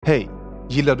Hej!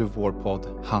 Gillar du vår podd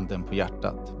Handen på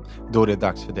hjärtat? Då är det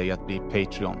dags för dig att bli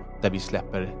Patreon, där vi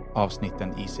släpper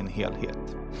avsnitten i sin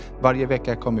helhet. Varje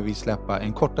vecka kommer vi släppa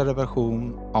en kortare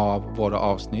version av våra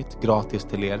avsnitt gratis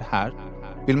till er här.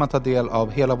 Vill man ta del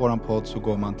av hela våran podd så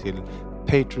går man till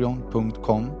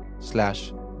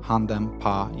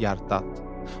patreon.com/handenpahjärtat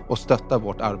och stöttar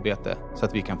vårt arbete så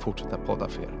att vi kan fortsätta podda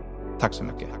för er. Tack så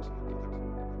mycket!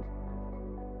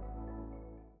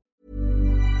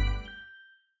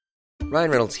 Ryan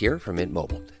Reynolds here from Mint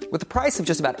Mobile. With the price of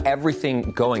just about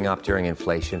everything going up during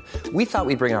inflation, we thought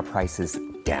we'd bring our prices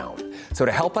down. So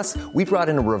to help us, we brought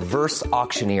in a reverse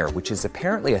auctioneer, which is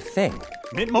apparently a thing.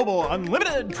 Mint Mobile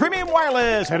Unlimited Premium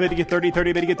Wireless. How to get 30,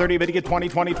 30, bit to get 30, bit to get 20,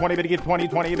 20, 20, bit to get 20,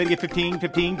 20, bit to get 15,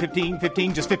 15, 15,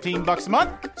 15, just $15 a month?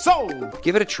 Sold!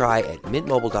 Give it a try at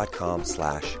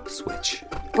mintmobile.com/switch.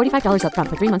 $45 up front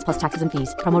for 3 months plus taxes and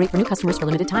fees. Promo rate for new customers for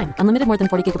limited time. Unlimited more than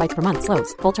 40 gigabytes per month. Slows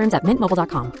full terms at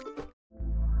mintmobile.com.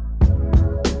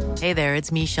 Hey there,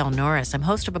 it's Michelle Norris. I'm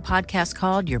host of a podcast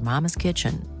called Your Mama's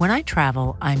Kitchen. When I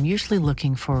travel, I'm usually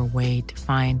looking for a way to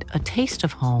find a taste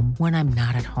of home when I'm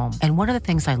not at home. And one of the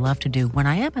things I love to do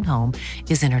when I am at home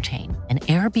is entertain. And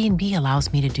Airbnb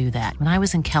allows me to do that. When I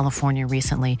was in California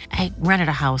recently, I rented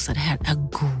a house that had a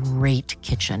great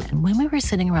kitchen. And when we were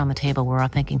sitting around the table, we were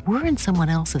all thinking, we're in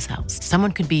someone else's house.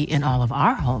 Someone could be in all of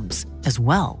our homes as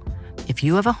well. If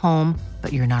you have a home,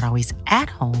 but you're not always at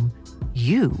home,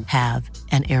 you have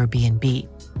an Airbnb.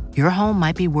 Your home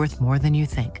might be worth more than you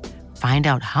think. Find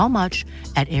out how much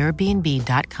at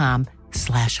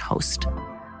airbnb.com/host.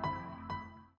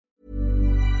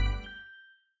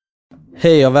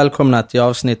 Hej och välkomna till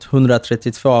avsnitt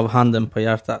 132 av Handen på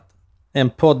hjärtat. En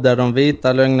podd där de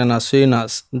vita lögnerna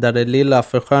synas, där det lilla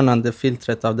förskönande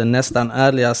filtret av den nästan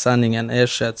ärliga sanningen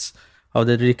ersätts av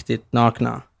det riktigt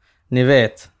nakna. Ni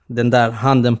vet, den där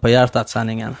handen på hjärtat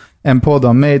sanningen. En podd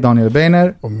av mig, Daniel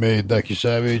Beiner. Och mig, Daki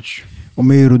Savage. Och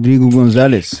mig, Rodrigo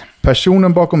González.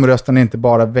 Personen bakom rösten är inte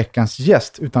bara veckans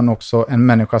gäst, utan också en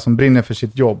människa som brinner för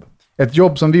sitt jobb. Ett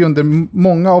jobb som vi under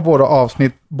många av våra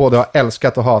avsnitt både har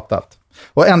älskat och hatat.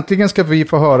 Och äntligen ska vi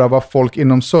få höra vad folk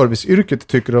inom serviceyrket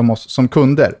tycker om oss som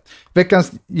kunder.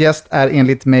 Veckans gäst är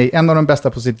enligt mig en av de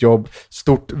bästa på sitt jobb.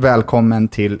 Stort välkommen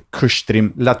till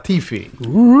Khushrim Latifi.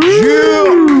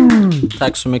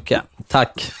 Tack så mycket.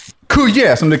 Tack.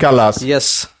 Kuje som det kallas.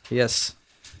 Yes.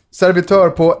 Servitör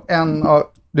på en av...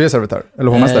 Du är servitör?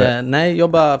 Eller hovmästare? Nej,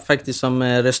 jobbar faktiskt som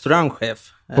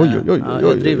restaurangchef. Oj.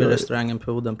 Jag driver restaurangen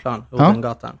på Odenplan,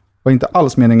 Odengatan. Var inte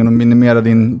alls meningen att minimera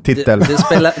din titel.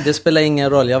 Det spelar ingen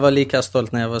roll. Jag var lika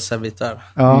stolt när jag var servitör.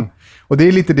 Ja, och det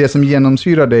är lite det som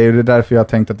genomsyrar dig, och det är därför jag har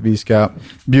tänkt att vi ska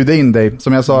bjuda in dig.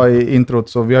 Som jag sa i introt,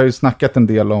 så vi har ju snackat en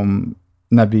del om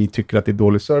när vi tycker att det är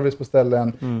dålig service på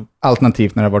ställen,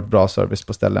 alternativt när det har varit bra service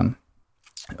på ställen.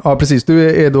 Ja, precis.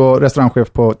 Du är då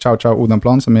restaurangchef på Chow Chow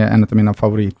Odenplan, som är en av mina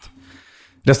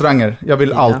favoritrestauranger. Jag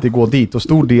vill alltid gå dit, och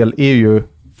stor del är ju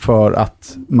för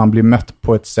att man blir mött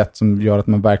på ett sätt som gör att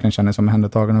man verkligen känner sig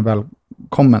omhändertagen och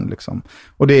välkommen. Liksom.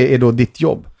 Och det är då ditt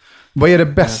jobb. Vad är det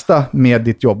bästa med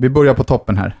ditt jobb? Vi börjar på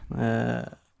toppen här.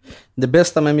 Det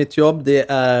bästa med mitt jobb,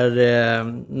 det är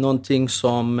någonting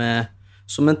som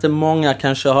inte många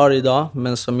kanske har idag,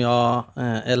 men som jag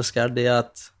älskar. Det är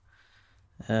att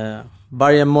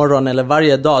varje morgon eller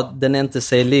varje dag, den är inte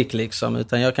sig lik liksom,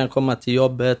 utan jag kan komma till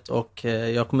jobbet och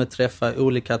jag kommer träffa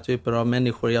olika typer av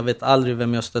människor. Jag vet aldrig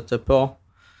vem jag stöter på.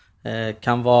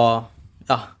 Kan vara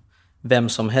vem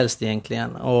som helst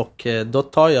egentligen. Och då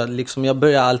tar jag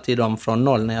börjar alltid om från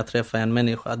noll när jag träffar en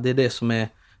människa. Det är det som är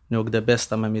nog det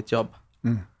bästa med mitt jobb.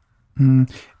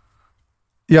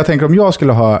 Jag tänker om jag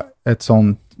skulle ha ett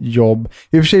sånt jobb.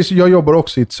 I och för sig så jag jobbar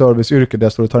också i ett serviceyrke där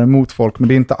jag står och tar emot folk, men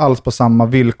det är inte alls på samma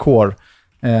villkor.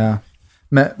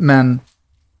 Men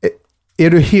är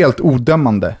du helt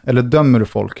odömande eller dömer du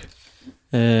folk?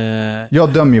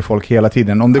 Jag dömer ju folk hela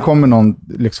tiden. Om det kommer någon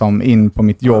liksom in på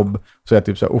mitt jobb så är jag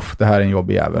typ så här, det här är en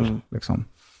jobbig jävel. Liksom.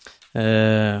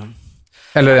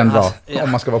 Eller en bra,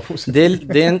 om man ska vara positiv.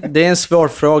 Det är en svår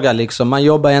fråga liksom. Man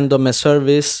jobbar ändå med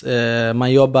service.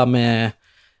 Man jobbar med...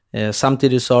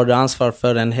 Samtidigt så har du ansvar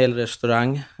för en hel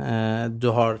restaurang. Du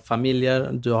har familjer,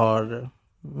 du har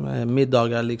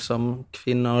middagar liksom,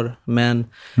 kvinnor, män.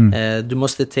 Du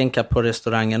måste tänka på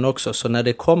restaurangen också. Så när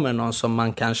det kommer någon som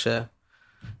man kanske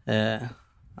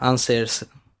anser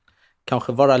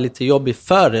kanske vara lite jobbig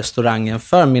för restaurangen,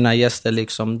 för mina gäster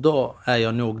liksom, då är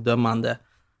jag nog dömande.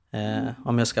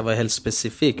 Om jag ska vara helt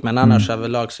specifik. Men annars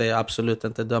överlag så är jag absolut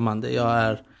inte dömande. Jag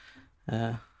är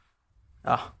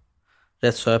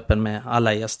rätt så öppen med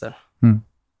alla gäster.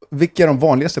 Vilka är de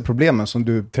vanligaste problemen som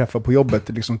du träffar på jobbet?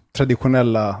 Liksom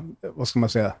traditionella, vad ska man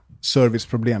säga,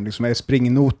 serviceproblem? Liksom, är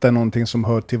springnota någonting som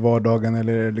hör till vardagen?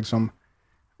 Eller liksom,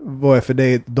 vad är för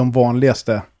dig de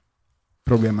vanligaste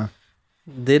problemen?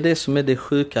 Det är det som är det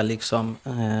sjuka liksom,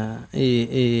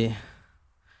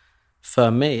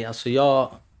 för mig. Alltså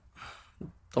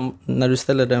när du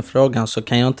ställer den frågan så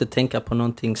kan jag inte tänka på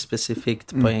någonting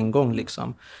specifikt på en gång.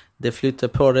 Liksom. Det flyter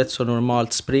på rätt så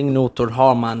normalt. Springnotor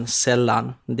har man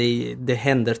sällan. Det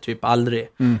händer typ aldrig.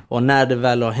 Och när det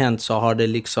väl har hänt så har det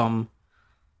liksom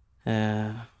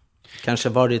kanske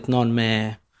varit någon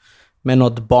med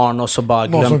något barn och så bara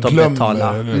glömt att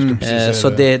betala. Så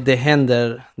det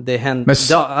händer. Det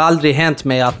har aldrig hänt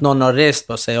mig att någon har rest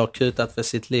på sig och kutat för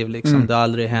sitt liv. Liksom. Det har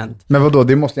aldrig hänt. Men vadå,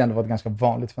 det måste ju ändå vara ett ganska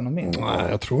vanligt fenomen. Nej,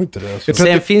 jag tror inte det. Alltså.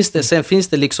 Sen finns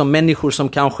det liksom människor som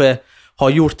kanske har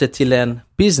gjort det till en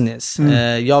business.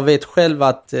 Jag vet själv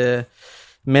att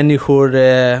människor...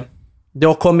 det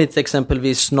har kommit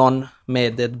exempelvis någon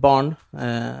med ett barn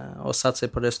och satt sig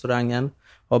på restaurangen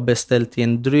och beställt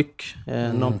in dryck,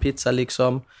 någon pizza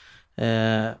liksom,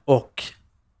 och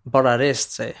bara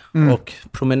rest sig och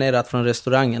promenerat från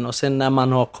restaurangen. Och sen när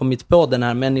man har kommit på den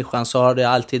här människan så har det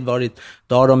alltid varit,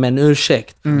 då har de en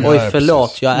ursäkt. Oj,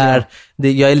 förlåt,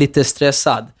 jag är lite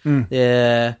stressad.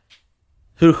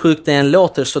 Hur sjukt det än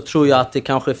låter så tror jag att det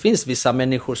kanske finns vissa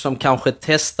människor som kanske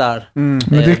testar men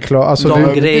det är klart. Alltså,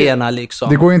 de grejerna liksom.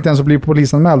 Det går ju inte ens att bli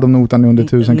polisanmäld om notan är under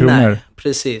 1000 kronor. Nej,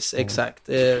 precis, exakt.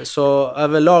 Så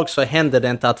överlag så händer det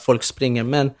inte att folk springer,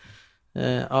 men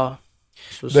ja.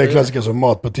 Det är klassiska som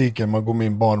matbutiken, man går med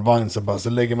en barnvagn så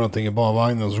lägger man någonting i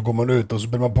barnvagnen och så går man ut och så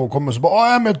blir man påkommen så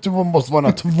bara, men du måste vara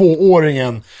den här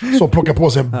 2-åringen som plockar på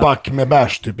sig en back med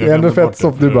bärs typ. Det är ändå fett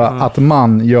så du bara, att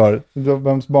man gör.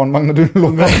 Vems barnvagn har du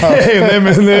lovat?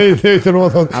 nej, det är inte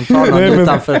något sånt. Han tar någon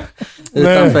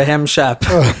utanför Hemköp.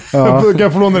 Du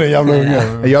kan få låna den jävla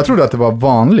ungen. Jag trodde att det var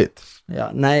vanligt.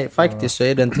 Ja, nej, faktiskt så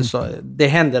är det inte så. Det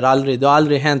händer aldrig, det har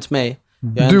aldrig hänt mig.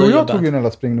 Du och jag tog ju en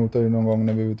jävla springnota någon gång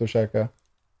när vi var ute och käkade.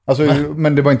 Alltså,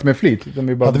 men det var inte med flit. Utan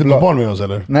vi bara hade vi några barn med oss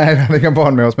eller? Nej, vi hade inga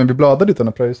barn med oss, men vi bladade utan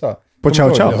att pröjsa. På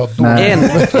Chow Chow?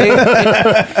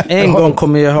 En gång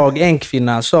kommer jag ihåg en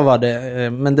kvinna, så var det.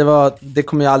 Men det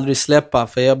kommer jag aldrig släppa,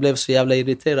 för jag blev så jävla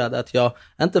irriterad att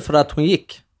inte för att hon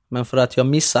gick, men för att jag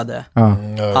missade.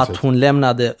 Att hon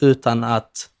lämnade utan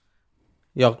att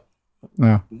jag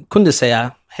kunde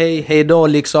säga hej då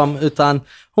liksom, utan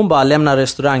hon bara lämnar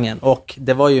restaurangen, och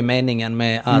det var ju meningen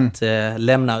med att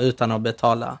lämna utan att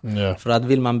betala. För att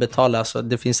vill man betala så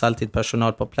det finns alltid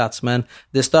personal på plats, men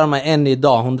det stör mig än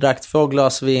idag. Hon drack 2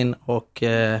 glas vin och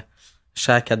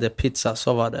käkade pizza,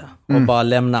 så var det, och bara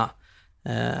lämna.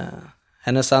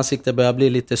 Hennes ansikte börjar bli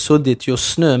lite suddigt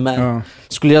just nu, men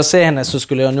skulle jag se henne så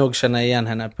skulle jag nog känna igen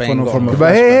henne på en gång. Du bara,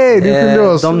 hej, du fyllde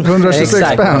oss 126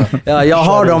 spänn. Ja, jag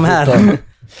har dem här.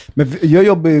 Men jag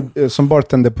jobbar ju som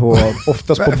bartender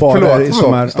oftast på barer i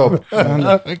sommar. Stopp.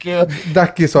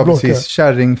 Dacke sa precis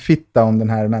kärringfitta om den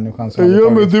här människan. Ja,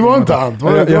 men du var inte han.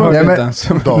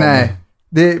 Nej,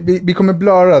 vi kommer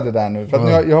blöra det där nu. För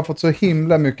att jag har fått så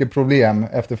himla mycket problem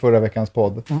efter förra veckans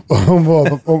podd. Om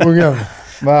vad? Om ungen?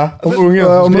 Va? Om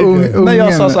ungen? När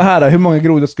jag sa så här, hur många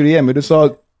grodor skulle du ge mig? Du sa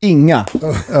inga.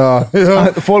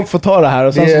 Folk får ta det här.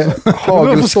 Och sen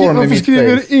varför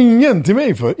skriver ingen till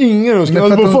mig för? Ingen.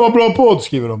 Får vara bra podd,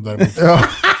 skriver de där.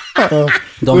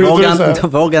 De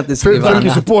vågar inte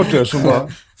skriva. Supporter som bara...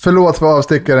 Förlåt för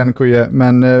avstickaren, Kuje,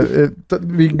 men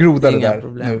vi grodade inga där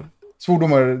problem. nu.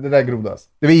 Svordomar, det där grodas.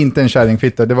 Det var inte en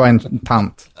kärringfitta, det var en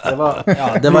tant.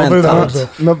 Det var en tant.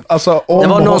 Men, alltså, det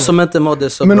var någon som inte mådde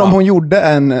så men bra. Om hon gjorde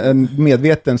en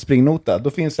medveten springnota, då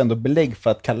finns det ändå belägg för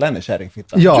att kalla henne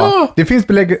kärringfitta. Ja, det finns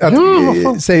belägg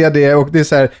att säga det, och det är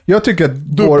så här, jag tycker att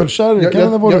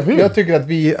jag tycker att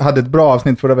vi hade ett bra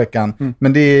avsnitt förra veckan,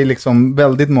 men det är liksom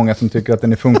väldigt många som tycker att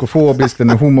den är funkofobisk, den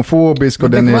är homofobisk, och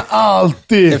den är...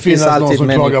 alltid finns någon som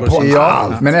klagar på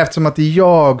allt. Men eftersom att det är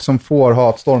jag som får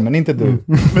hatstormen, inte du.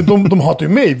 Men de hatar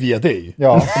ju mig via dig.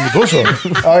 Ja. Men då så.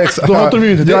 Ja, exakt. Då hatar de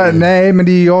ju inte dig. Nej, men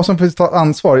det är jag som får ta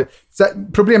ansvar. Så,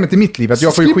 problemet i mitt liv är att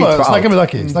jag får ju skit för allt. Snacka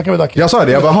med Dacke. Jag sa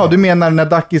det, jag bara, du menar när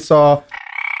Dacke sa...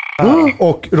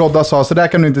 och Rodda sa, så där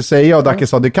kan du inte säga, och Dacke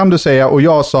sa, det kan du säga, och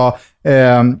jag sa,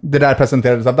 det där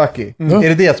presenterades av Dacke.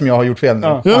 Är det som jag har gjort fel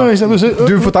nu?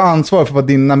 Du får ta ansvar för vad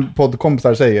dina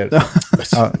poddkompisar säger.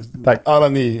 Tack. Alla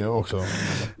ni också.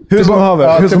 Hur som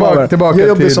haver. Tillbaka jag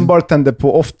jobbar som bartender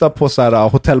ofta på så här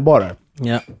hotellbarer.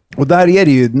 Ja. Och där är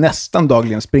det ju nästan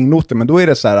dagligen springnoter, men då är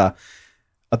det så här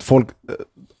att folk,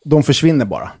 de försvinner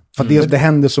bara. För det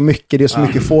händer så mycket, det är så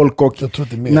mycket folk, och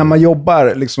när man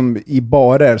jobbar liksom i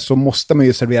barer så måste man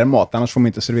ju servera mat, annars får man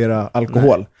inte servera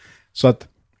alkohol. Nej. Så att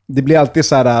det blir alltid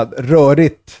så här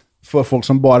rörigt för folk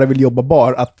som bara vill jobba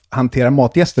bar att hantera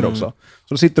matgäster också.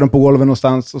 Så då sitter de på golven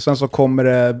någonstans och sen så kommer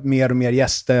det mer och mer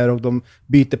gäster och de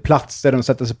byter platser, de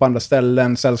sätter sig på andra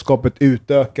ställen, sällskapet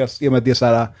utökas i och med att det är så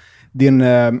här, det är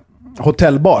en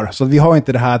hotellbar. Så vi har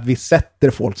inte det här att vi sätter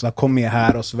folk så här, kom med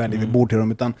här och så väljer vi bord till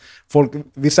dem, utan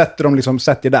vi sätter dem liksom,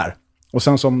 sätter där. Och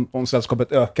sen om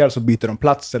sällskapet ökar så byter de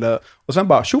plats och sen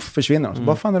bara tjoff försvinner de. Så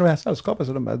vad fan är det här sällskapet?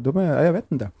 Så de är, jag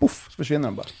vet inte. Puff, så försvinner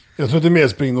de bara. Jag tror att det är mer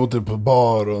springnoter på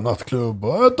bar och nattklubb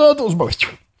och så bara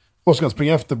och ska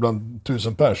springa efter bland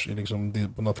 1000 pers liksom,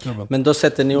 på nattklubben. Men då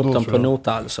sätter ni upp dem på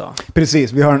nota alltså?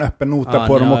 Precis, vi har en öppen nota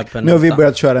på dem. Och nu har vi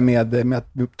börjat köra med att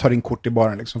vi tar in kort i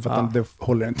baren liksom, för att det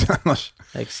håller inte annars.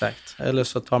 Exakt, eller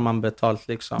så tar man betalt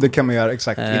liksom. Det kan man göra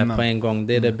exakt innan. På en gång,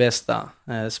 det är det bästa.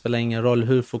 Spelar ingen roll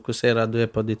hur fokuserad du är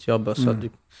på ditt jobb. Och så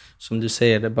som du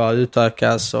säger, det bara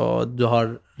utökas och du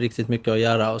har riktigt mycket att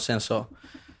göra och sen så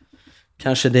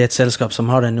kanske det är ett sällskap som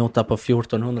har en nota på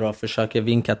 1400 och försöker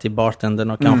vinka till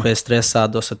bartendern och kanske är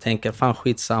stressad och så tänker, fan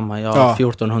skitsamma, jag har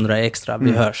 1400 extra,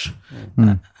 vi hörs.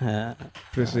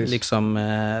 Precis. Liksom,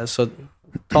 så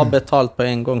ta betalt på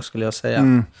en gång skulle jag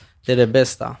säga. Det är det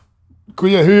bästa.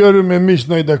 Kuja, hur gör du med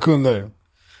missnöjda kunder?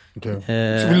 Okay.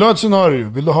 Så vill du ha ett scenario?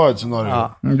 Vill du ha ett scenario?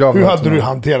 Hur hade du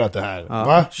hanterat det här?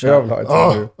 Va? Jag vill ha ett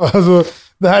scenario. Alltså,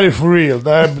 det här är for real.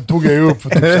 Det här tog jag ju upp för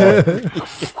typ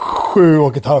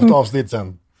 7,5 avsnitt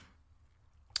sen.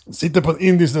 Sitter på en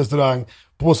indisk restaurang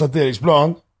på Sankt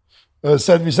Eriksplan.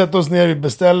 Vi sätter oss ner, vi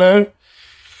beställer.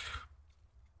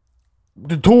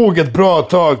 Det tog ett bra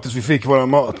tag tills vi fick våra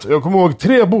mat. Jag kommer ihåg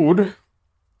 3 bord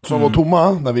som var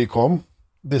tomma när vi kom.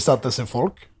 Det satte sig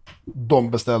folk.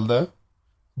 De beställde.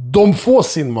 De får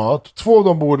sin mat. 2 av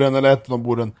de borden eller 1 av de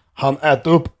borden han äta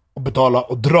upp och betala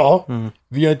och dra.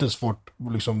 Vi har inte svårt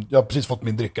liksom, jag har precis fått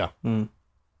min dricka.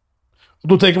 Och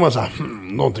då tänker man så här,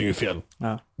 någonting är fel.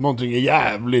 Någonting är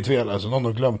jävligt fel, alltså någon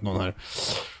har glömt någon här.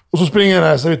 Och så springer den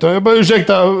här servitören. Jag bara,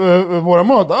 ursäkta våra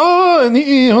mat.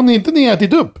 Har ni inte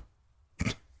ätit upp?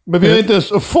 Men vi har inte ens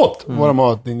fått våra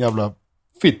mat, din jävla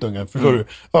fittunge, förstår du?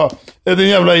 Ja, det är en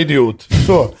jävla idiot.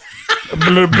 Så.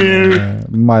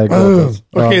 My God.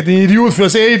 Okej, det är idiot för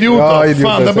jag säger idiot. Idiot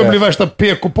fan, det börjar bli värsta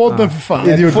PK-podden för fan.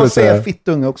 Du får säga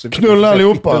fittunge också. Knulla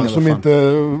allihopa som inte,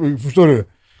 förstår du?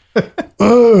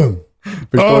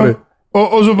 Förstår du?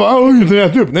 Och så bara, inte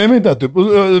ätit upp. Nej, men inte ätit upp. Och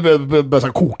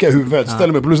börjar koka i huvudet.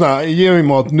 Ställer mig på lyssna. Ge mig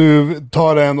mat nu,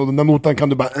 ta den och den där notan kan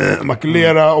du bara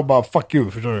makulera och bara fuck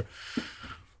you, förstår du?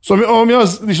 Så om jag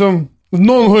liksom,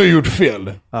 någon har ju gjort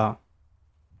fel. Ja.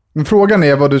 Men frågan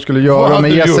är vad du skulle göra om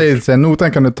jag säger sen,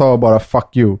 notan kan du ta bara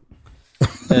fuck you.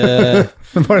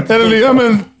 Eller ja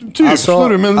men typ, förstår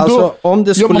du? Men då, om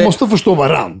det skulle... man måste förstå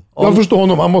varann. Jag förstår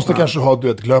honom, han måste kanske ha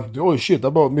glömt. Oj shit, det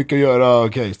har bara mycket att göra,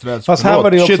 okej, stress. Fast här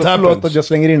var det också, förlåt att jag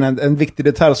slänger in en viktig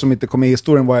detalj som inte kom i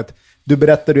historien, var att du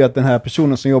berättade ju att den här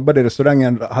personen som jobbade i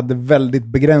restaurangen hade väldigt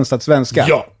begränsat svenska.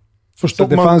 Ja. Så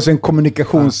det fanns en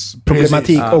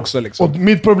kommunikationsproblematik också liksom. Och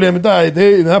mitt problem där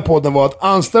i den här podden var att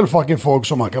anställ fucking folk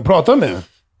som man kan prata med.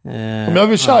 Om jag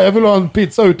vill jag vill ha en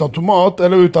pizza utan tomat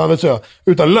eller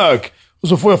utan lök, och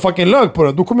så får jag fucking lök på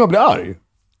den, då kommer jag bli arg.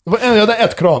 Jag hade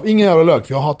ett krav, ingen jävla lök,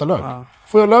 för jag hatar lök.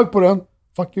 Får jag lök på den,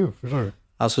 fuck you, förstår du?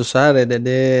 Alltså så här är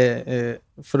det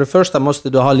för det första måste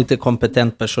du ha lite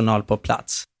kompetent personal på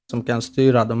plats som kan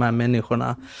styra de här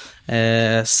människorna.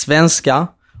 Svenska,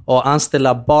 och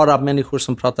anställa bara människor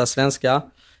som pratar svenska,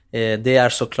 det är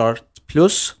såklart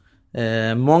plus.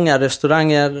 Många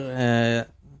restauranger,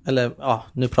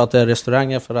 nu pratar jag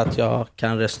restauranger för att jag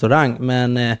kan restaurang,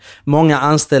 men många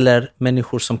anställer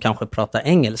människor som kanske pratar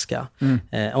engelska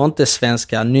och inte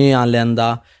svenska,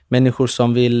 nyanlända, människor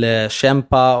som vill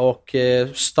kämpa och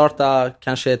starta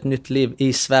kanske ett nytt liv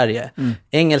i Sverige.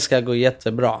 Engelska går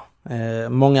jättebra.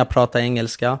 Många pratar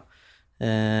engelska.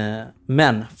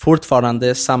 Men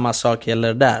fortfarande samma sak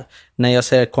gäller där. När jag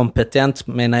säger kompetent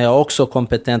menar jag också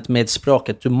kompetent med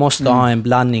språket. Du måste ha en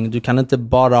blandning. Du kan inte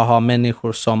bara ha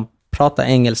människor som pratar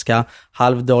engelska,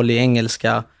 halvdålig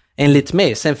engelska, enligt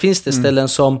mig. Sen finns det ställen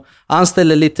som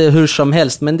anställer lite hur som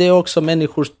helst, men det är också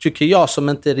människor, tycker jag, som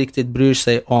inte riktigt bryr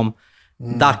sig om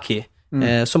Daki.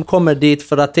 Som kommer dit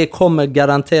för att det kommer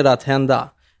garanterat hända.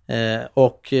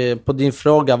 Och på din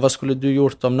fråga, vad skulle du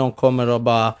gjort om någon kommer och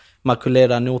bara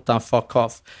makulera notan, fuck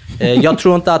off? Jag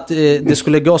tror inte att det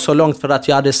skulle gå så långt, för att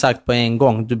jag hade sagt på en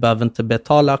gång, du behöver inte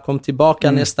betala, kom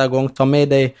tillbaka nästa gång, ta med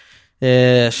dig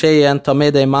tjejen, ta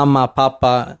med dig mamma,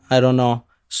 pappa, I don't know,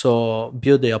 så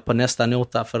bjuder jag på nästa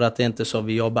nota, för att det är inte så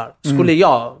vi jobbar. Skulle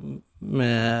jag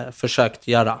försökt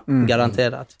göra,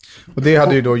 garanterat. Och det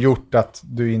hade ju då gjort att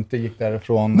du inte gick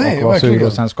därifrån och var verkligen. sur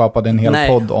och sen skapade en hel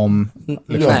podd om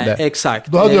liksom Nej, det. exakt.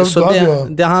 Då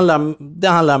Det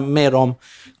handlar mer om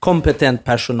kompetent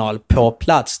personal på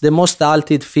plats. Det måste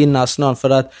alltid finnas någon, för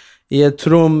att i ett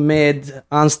rum med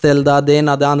anställda, det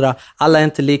ena det andra, alla är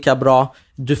inte lika bra.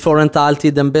 Du får inte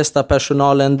alltid den bästa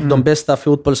personalen, de bästa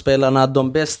fotbollsspelarna,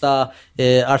 de bästa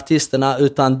artisterna,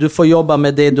 utan du får jobba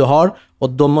med det du har, och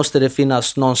då måste det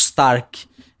finnas någon stark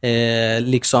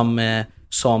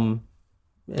som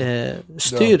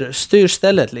styr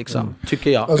stället liksom,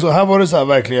 tycker jag. Alltså här var det så här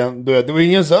verkligen, du vet, det var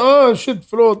ingen så här, shit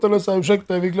förlåt, eller så här,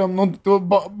 ursäkta, vi glömde något. Det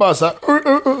var bara så här,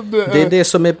 det är det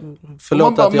som är,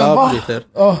 förlåt bara, att jag avbryter.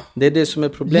 Det är det som är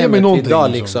problemet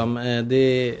idag liksom.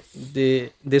 Det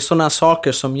är sådana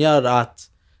saker som gör att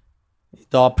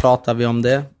idag pratar vi om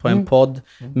det på en podd.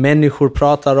 Människor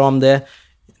pratar om det.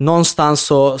 Någonstans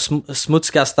så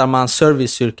smutskastar man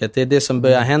serviceyrket. Det är det som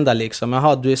börjar hända liksom.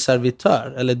 Jaha, du är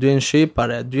servitör, eller du är en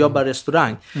köpare, du jobbar i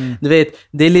restaurang. Du vet,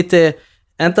 det är lite,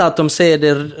 inte att de säger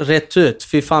det rätt ut,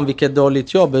 fy fan vilket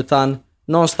dåligt jobb, utan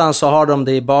någonstans så har de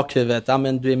det i bakhuvudet. Ja,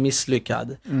 men du är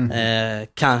misslyckad.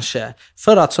 Kanske.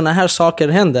 För att såna här saker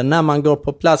händer när man går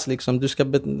på plats liksom. Du ska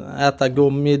äta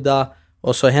god middag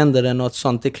och så händer det något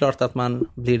sånt. Det är klart att man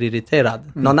blir irriterad.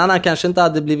 Någon annan kanske inte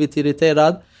hade blivit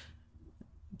irriterad.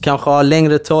 Kanske ha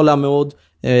längre tålamod,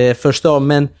 förstår,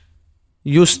 men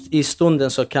just i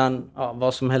stunden så kan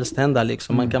vad som helst hända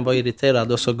liksom. Man kan vara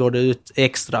irriterad och så går det ut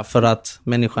extra för att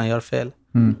människan gör fel.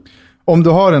 Om du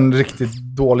har en riktigt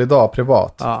dålig dag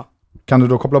privat, kan du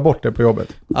då koppla bort det på jobbet?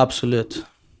 Absolut.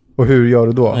 Och hur gör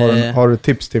du då? Har du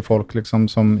tips till folk liksom,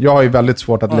 som... Jag har ju väldigt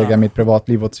svårt att lägga mitt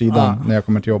privatliv åt sidan när jag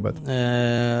kommer till jobbet.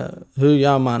 Hur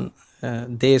gör man?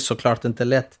 Det är såklart inte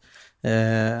lätt.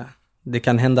 Det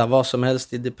kan hända vad som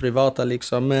helst i det privata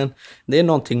liksom, men det är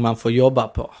någonting man får jobba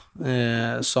på,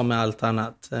 som är allt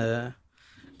annat.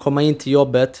 Komma in till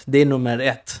jobbet, det är nummer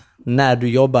 1 när du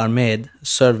jobbar med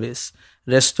service.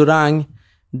 Restaurang,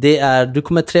 det är, du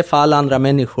kommer träffa alla andra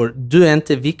människor. Du är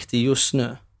inte viktig just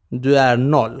nu. Du är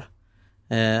 0.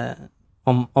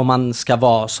 Om man ska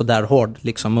vara så där hård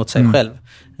liksom, mot sig själv.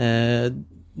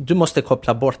 Du måste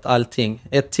koppla bort allting.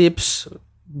 Ett tips,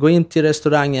 gå in till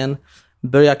restaurangen,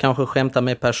 börja kanske skämta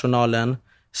med personalen,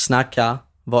 snacka,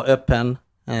 vara öppen,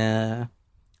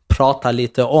 prata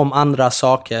lite om andra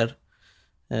saker,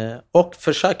 och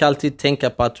försök alltid tänka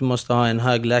på att du måste ha en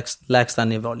hög lägsta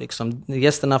nivå liksom.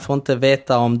 Gästerna får inte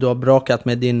veta om du har bråkat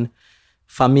med din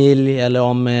familj eller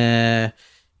om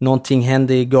någonting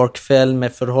hände igår kväll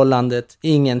med förhållandet.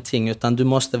 Ingenting, utan du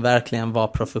måste verkligen vara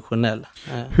professionell.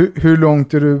 Hur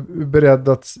långt är du beredd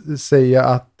att säga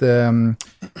att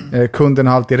kunden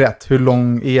har alltid rätt? Hur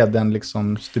lång är den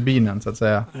liksom stubinen så att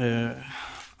säga?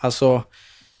 Alltså,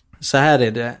 så här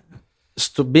är det.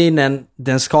 Stubinen,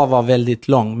 den ska vara väldigt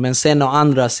lång. Men sen å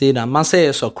andra sidan, man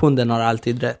säger så, kunden har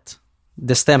alltid rätt.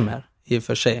 Det stämmer i och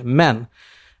för sig. Men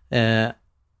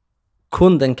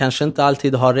kunden kanske inte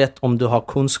alltid har rätt om du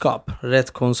har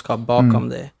rätt kunskap bakom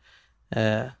dig.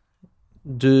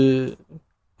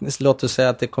 Låt oss säga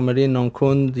att det kommer in någon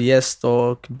kund, gäst,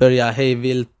 och börjar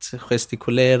hejvilt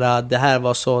gestikulera. Det här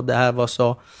var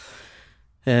så.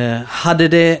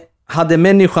 Hade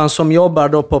människan som jobbar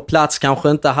då på plats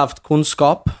kanske inte haft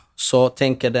kunskap, så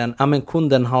tänker den, men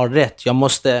kunden har rätt, jag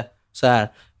måste så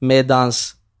här.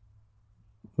 Medans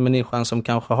människan som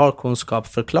kanske har kunskap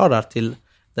förklarar till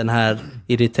den här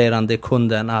irriterande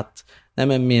kunden att, nej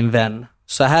men min vän,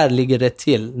 så här ligger det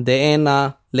till. Det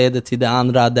ena leder till det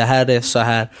andra, det här är så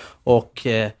här. Och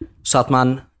så att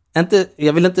man,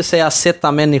 jag vill inte säga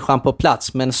sätta människan på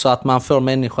plats, men så att man får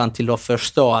människan till att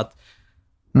förstå att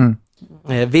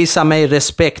visa mig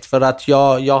respekt för att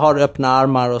jag har öppna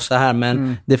armar och så här,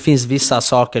 men det finns vissa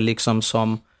saker liksom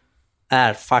som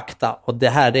är fakta, och det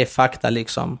här är fakta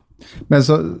liksom. Men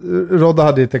så, Rodda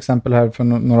hade ett exempel här för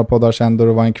några poddar sedan då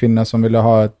det var en kvinna som ville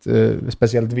ha ett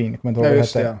speciellt vin. Kommer inte ihåg vad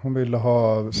det hette. Hon ville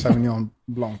ha Sauvignon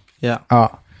Blanc.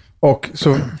 Ja. Och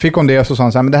så fick hon det och så sa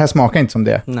hon så här, men det här smakar inte som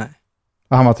det. Nej.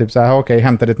 Och han var typ så här, okej,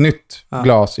 hämtade ett nytt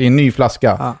glas i en ny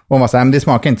flaska. Och hon var så här, men det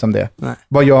smakar inte som det. Nej.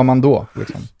 Vad gör man då?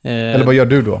 Liksom? Eller vad gör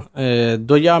du då?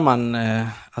 Då gör man,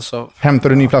 alltså... Hämtar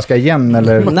du en ny flaska igen?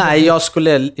 Eller? Nej,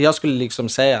 jag skulle liksom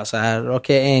säga så här,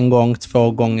 okej, 1 gång,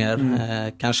 2 gånger,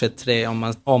 kanske 3.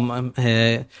 Om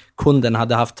kunden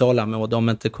hade haft tålamod, om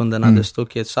inte kunden hade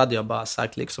stuckit, så hade jag bara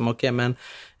sagt liksom, okej, men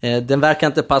den verkar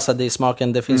inte passa dig i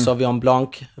smaken. Det finns Sauvignon Blanc.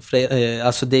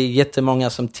 Alltså det är jättemånga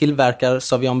som tillverkar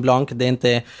Sauvignon Blanc. Det är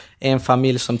inte en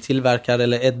familj som tillverkar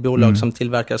eller ett bolag som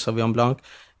tillverkar Sauvignon Blanc.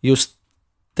 Just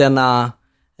denna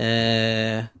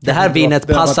det här vinet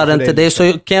passar inte dig,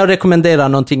 så kan jag rekommendera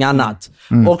någonting annat.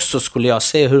 Och så skulle jag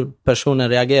se hur personen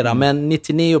reagerar. Men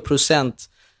 99%,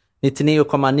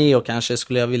 99,9 kanske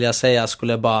skulle jag vilja säga,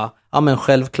 skulle bara, ja men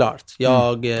självklart,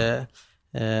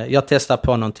 jag testar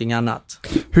på någonting annat.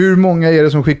 Hur många är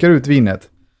det som skickar ut vinet?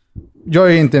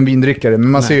 Jag är inte en vindrickare,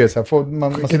 men man ser ju så här,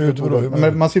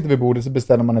 man sitter vid bordet, så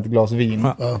beställer man ett glas vin.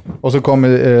 Och så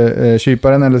kommer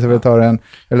kyparen eller servitören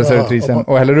eller servitrisen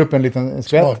och häller upp en liten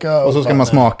skvätt, och så ska man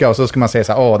smaka, och så ska man säga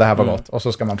så här, det här var gott, och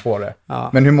så ska man få det.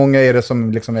 Men hur många är det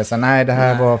som liksom är så här, nej, det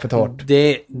här var för torrt?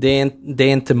 Det är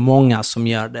inte många som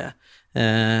gör det.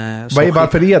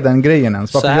 Varför är den grejen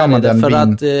ens? Varför gör man den för vin?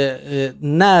 Att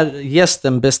när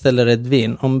gästen beställer ett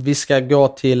vin, om vi ska gå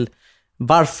till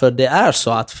varför det är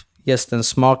så att gästen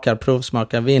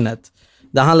provsmakar vinet.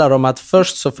 Det handlar om att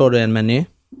först så får du en meny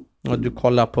och du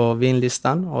kollar på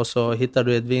vinlistan, och så hittar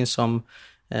du ett vin som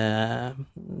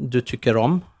du tycker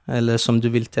om eller som du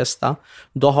vill testa.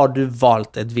 Då har du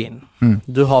valt ett vin.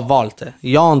 Du har valt det.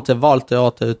 Jag har inte valt det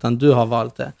åt dig, utan du har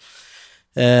valt det.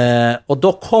 Och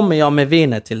då kommer jag med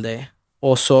vinet till dig,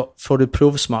 och så får du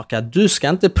provsmaka. Du ska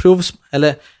inte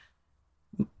eller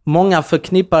många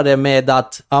förknippar det med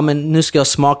att men nu ska jag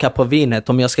smaka på vinet,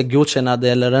 om jag ska godkänna det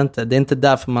eller inte. Det är inte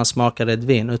därför man smakar ett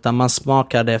vin, utan man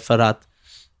smakar det för att,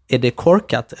 är det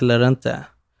korkat eller inte?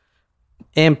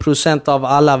 1% av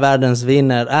alla världens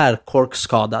viner är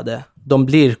korkskadade. De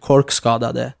blir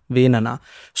korkskadade, vinerna.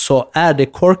 Så är det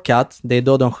korkat, det är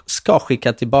då de ska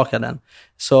skicka tillbaka den.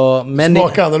 Så,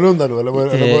 smakar annorlunda då?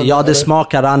 Eller det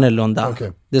smakar annorlunda.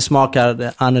 Okay. Det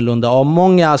smakar annorlunda. Och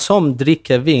många som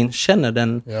dricker vin känner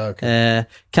den,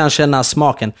 kan känna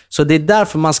smaken. Så det är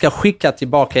därför man ska skicka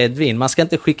tillbaka ett vin. Man ska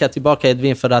inte skicka tillbaka ett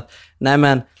vin för att,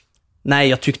 nej,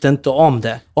 jag tyckte inte om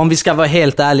det. Om vi ska vara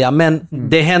helt ärliga. Men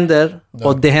det händer,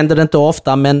 och det händer inte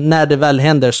ofta. Men när det väl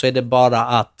händer så är det bara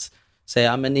att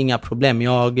säga, men inga problem,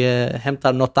 jag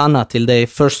hämtar något annat till dig.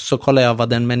 Först så kollar jag vad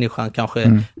den människan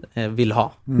kanske vill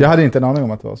ha. Jag hade inte en aning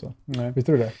om att det var så. Nej.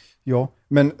 Visste du det? Ja,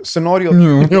 men scenariot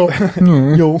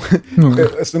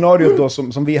scenariot då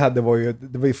som vi hade var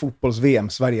ju fotbolls-VM,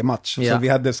 Sverige-match. Så vi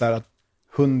hade så här att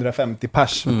 150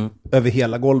 pers över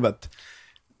hela golvet.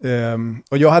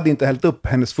 Och jag hade inte hällt upp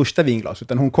hennes första vinglas,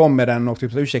 utan hon kom med den och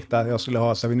typ, ursäkta, jag skulle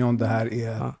ha Sauvignon, det här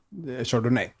är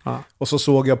Chardonnay. Och så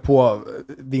såg jag på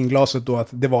vinglaset då att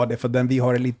det var det, för den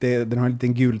har en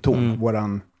liten gul ton,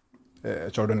 våran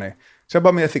Chardonnay. Så jag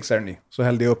bara, men jag fixar den ny. Så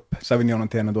hällde jag upp Sauvignon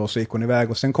till henne då, så gick hon iväg,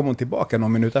 och sen kom hon tillbaka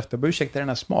någon minut efter. Jag bara, ursäkta, den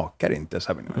här smakar inte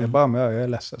Sauvignon. Jag bara, men jag är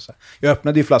ledsen. Så jag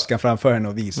öppnade ju flaskan framför henne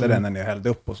och visade den när jag hällde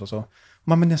upp, och så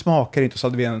men den smakar inte, och så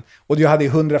hade vi en, och jag hade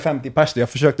 150 pers. Jag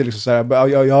försökte liksom så här,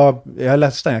 jag är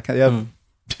ledsen, jag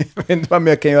vet inte vad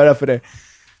jag kan göra för det.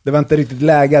 Det var inte riktigt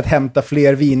läge att hämta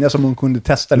fler viner som hon kunde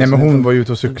testa. Nej, men hon var ju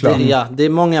ute och cykla. Det är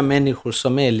många människor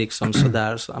som är liksom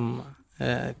sådär, som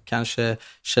kanske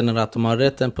känner att de har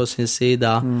rätten på sin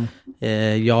sida.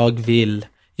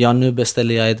 Nu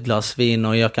beställer jag ett glas vin,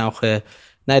 och jag kanske,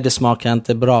 nej, det smakar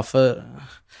inte bra, för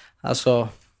alltså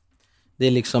det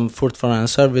är liksom fortfarande en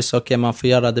service, och man får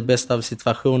göra det bästa av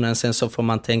situationen. Sen så får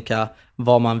man tänka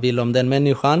vad man vill om den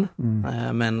människan.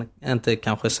 Men inte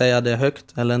kanske säga det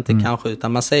högt, eller inte kanske,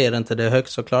 utan man säger inte det högt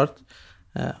såklart.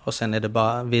 Och sen är det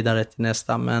bara vidare till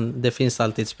nästa. Men det finns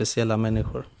alltid speciella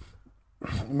människor.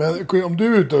 Men om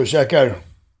du är ute och käkar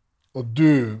och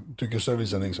du tycker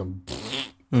servicen liksom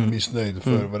missnöjd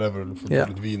för whatever, för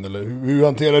dåligt vin, eller hur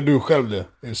hanterar du själv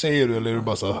det? Säger du, eller är du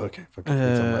bara så här, okej, jag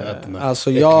äter den här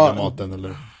äckliga maten,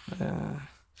 eller?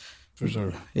 Förstår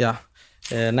du? Ja.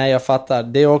 Nej, jag fattar.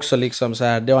 Det är också liksom så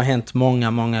här, det har hänt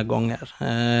många gånger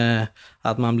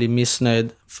att man blir missnöjd.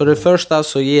 För det första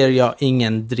så ger jag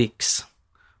ingen dricks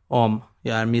om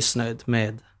jag är missnöjd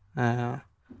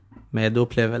med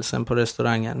upplevelsen på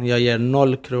restaurangen. Jag ger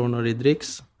 0 kronor i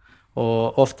dricks.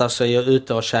 Och ofta så är jag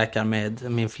ute och käkar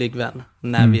med min flickvän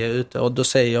när vi är ute. Och då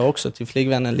säger jag också till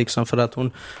flickvännen, liksom, för att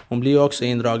hon blir ju också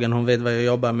indragen. Hon vet vad jag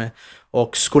jobbar med.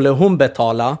 Och skulle hon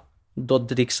betala, då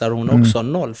dricksar hon också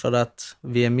 0 för att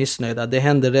vi är missnöjda. Det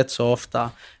händer rätt så ofta.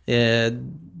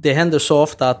 Det händer så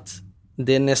ofta att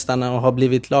det nästan har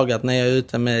blivit lagat när jag är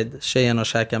ute med tjejen och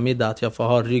käkar middag, att jag får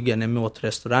ha ryggen emot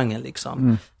restaurangen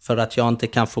liksom. För att jag inte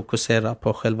kan fokusera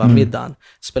på själva middagen.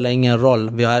 Spelar ingen roll.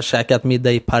 Vi har käkat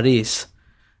middag i Paris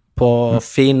på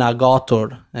fina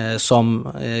gator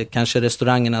som kanske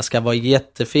restaurangerna ska vara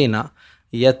jättefina.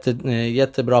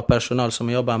 Jättebra personal som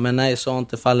jobbar. Men nej, så har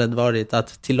inte fallet varit.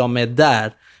 Att till och med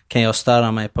där kan jag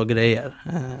störa mig på grejer.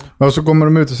 Och så kommer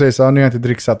de ut och säger så här, ni har inte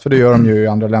dricksat, för det gör de ju i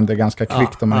andra länder ganska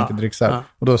kvickt om man inte dricksar.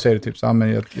 Och då säger du typ så här,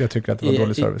 men jag tycker att det var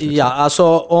dålig service. Liksom. Ja,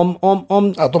 alltså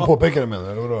om att de påpekar det med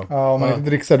det, eller vadå? Ja, om man inte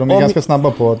dricksar, de är ganska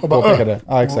snabba på att påpeka det.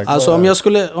 Ja, exakt. Alltså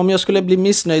om jag skulle bli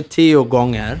missnöjd 10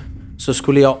 gånger, så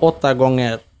skulle jag 8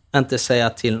 gånger inte säga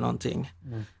till någonting.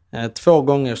 2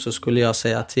 gånger så skulle jag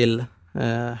säga till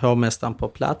hovmästaren på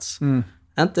plats.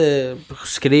 Inte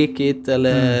skrikigt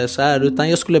eller så här, utan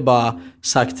jag skulle bara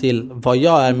sagt till vad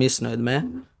jag är missnöjd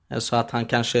med, så att han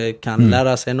kanske kan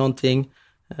lära sig någonting.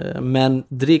 Men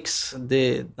dricks,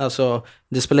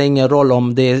 det spelar ingen roll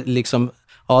om det är liksom,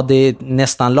 det är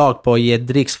nästan lag på att ge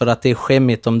dricks för att det är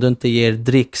skämmigt om du inte ger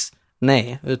dricks.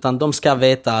 Nej, utan de ska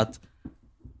veta att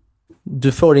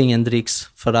du får ingen dricks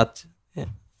för att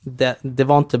det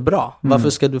var inte bra. Varför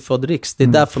ska du få dricks? Det är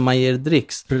därför man ger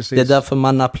dricks. Precis. Det är därför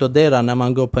man applåderar när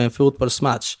man går på en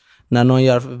fotbollsmatch. När någon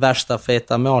gör värsta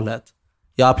feta målet.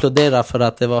 Jag applåderar för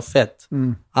att det var fett.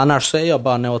 Annars så är jag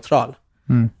bara neutral.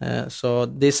 Så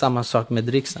det är samma sak med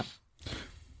dricksen.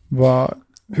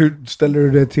 Hur ställer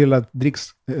du dig till att dricks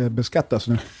beskattas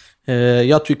nu?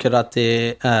 Jag tycker att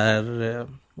det är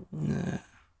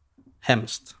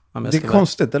hemskt. Det är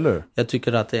konstigt, eller hur? Jag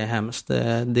tycker att det är hemskt.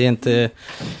 Det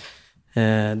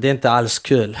är inte alls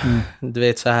kul. Du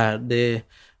vet så här, det är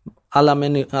alla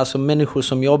människor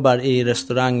som jobbar i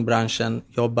restaurangbranschen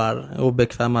jobbar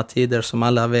obekväma tider, som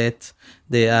alla vet.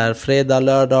 Det är fredag,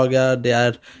 lördagar, det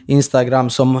är Instagram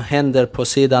som händer på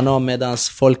sidan om medan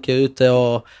folk är ute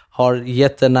och har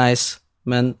jättenice.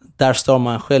 Men där står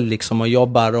man själv liksom och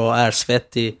jobbar och är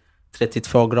svettig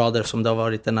 32 grader som det har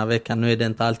varit den här veckan. Nu är det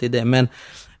inte alltid det, men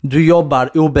du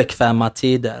jobbar obekväma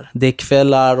tider. Det är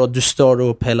kvällar och du står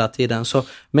upp hela tiden. Så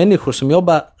människor som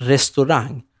jobbar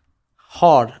restaurang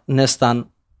har nästan...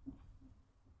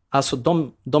 Alltså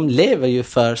de lever ju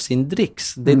för sin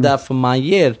dricks. Det är därför man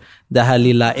ger det här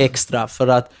lilla extra. För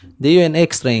att det är ju en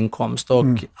extra inkomst. Och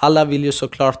alla vill ju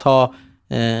såklart ha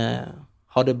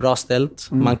det bra ställt.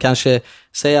 Man kanske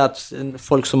säger att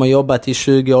folk som har jobbat i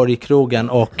 20 år i krogen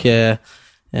och...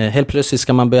 helt plötsligt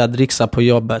ska man börja dricksa på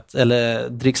jobbet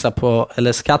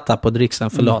eller skatta på dricksen,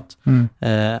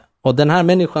 och den här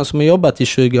människan som har jobbat i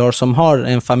 20 år, som har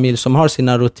en familj, som har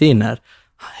sina rutiner,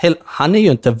 han är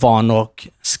ju inte van att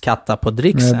skatta på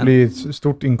dricksen. Det blir ett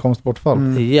stort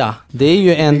inkomstbortfall. Ja, det är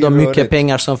ju ändå mycket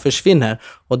pengar som försvinner,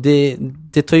 och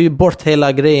det tar ju bort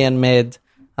hela grejen med,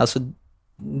 alltså,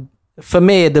 för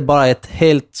mig är det bara ett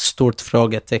helt stort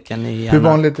frågetecken i hjärnan. Hur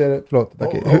vanligt är det,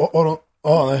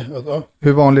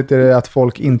 hur vanligt är det att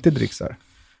folk inte dricksar?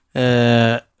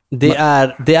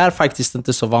 Det är faktiskt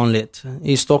inte så vanligt.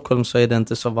 I Stockholm så är det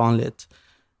inte så vanligt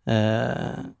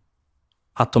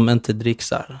att de inte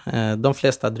dricksar. De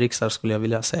flesta dricksar, skulle jag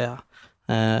vilja säga.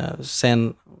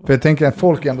 För jag tänker att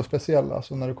folk är ändå speciella,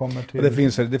 alltså när det kommer till...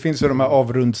 Det finns ju de här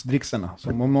avrundsdricksarna.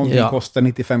 Som om någonting kostar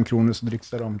 95 kronor så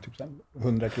dricksar de typ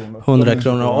 100 kronor. 100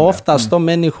 kronor. Och oftast de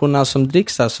människorna som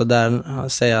dricksar så där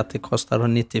säger att det kostar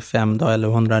 95 då, eller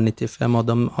 195, och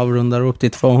de avrundar upp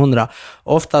till 200.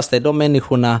 Oftast är de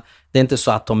människorna, det är inte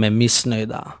så att de är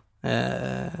missnöjda.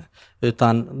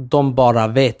 Utan de bara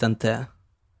vet inte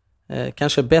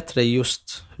kanske bättre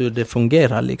just hur det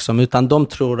fungerar liksom, utan de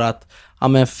tror att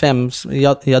men 5,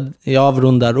 jag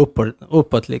avrundar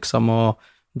uppåt liksom, och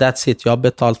that's it, jag har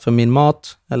betalt för min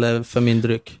mat eller för min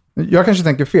dryck. Jag kanske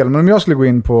tänker fel, men om jag skulle gå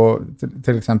in på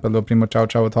till exempel då Primo Chow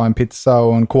Chow och ta en pizza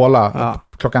och en cola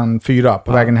klockan 4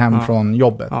 på vägen hem från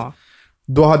jobbet,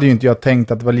 då hade ju inte jag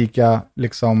tänkt att det var lika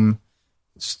liksom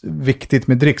viktigt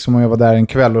med dryck som om jag var där en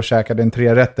kväll och käkade en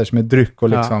 3-rätters med dryck och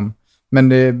liksom. Men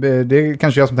det är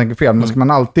kanske jag som tänker fel. Men ska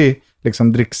man alltid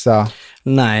liksom dricksa?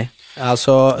 Nej,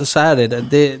 alltså så här är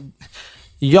det.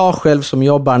 Jag själv som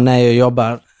jobbar, när jag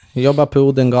jobbar på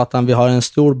Odengatan. Vi har en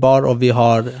stor bar och vi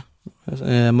har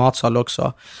matsal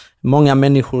också. Många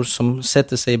människor som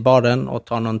sätter sig i baren och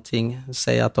tar någonting,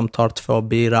 säger att de tar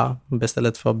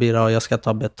beställer 2 bira och jag ska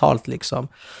ta betalt liksom.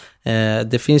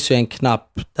 Det finns ju en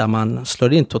knapp där man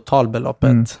slår in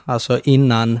totalbeloppet, alltså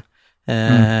innan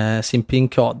sin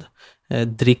PIN-kod.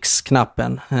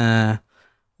 Dricksknappen,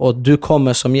 och du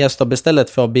kommer som gäst och beställer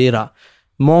 2 bira.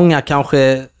 Många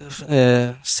kanske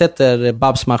sätter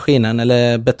Babs-maskinen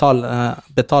eller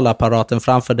betalapparaten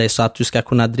framför dig så att du ska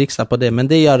kunna dricksa på det, men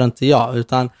det gör inte jag,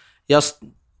 utan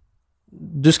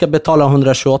du ska betala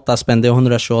 128 spänn, det är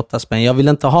 128 spänn. Jag vill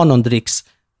inte ha någon dricks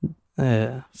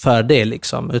för det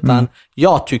liksom, utan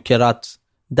jag tycker att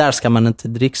där ska man inte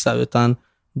dricksa, utan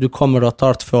du kommer och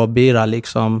tar 2 bira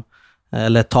liksom,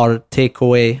 eller tar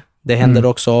takeaway. Det händer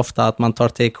också ofta att man tar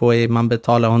takeaway, man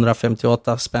betalar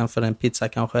 158 spänn för en pizza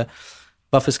kanske.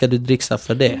 Varför ska du dricksa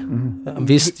för det?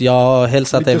 Visst, jag har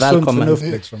hälsat dig välkommen. Sunt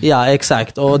förnuft, liksom. Ja,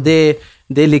 exakt. Och det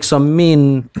är liksom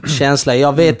min känsla.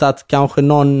 Jag vet att kanske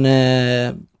någon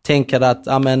tänker att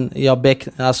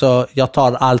jag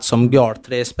tar allt som går.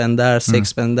 3 spänn där, 6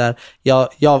 spänn där.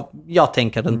 Jag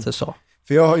tänker inte så.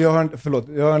 För jag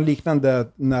har en liknande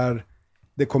när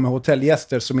det kommer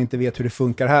hotellgäster som inte vet hur det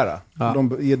funkar här. Ja.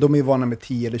 De är vana med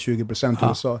 10 eller 20% i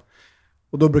USA.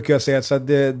 Och då brukar jag säga att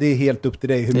det är helt upp till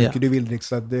dig hur mycket du vill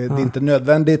dricksa. Det är inte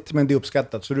nödvändigt, men det är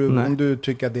uppskattat. Så om du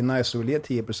tycker att det är nice och vill ge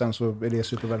 10% så är det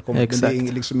supervälkommet. Men det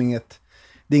är liksom inget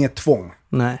tvång.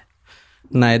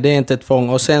 Nej, det är inte ett tvång.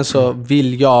 Och sen så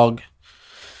vill jag...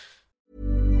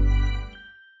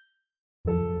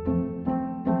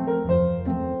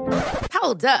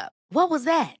 Hold up. What was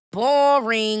that?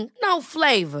 Boring. No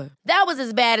flavor. That was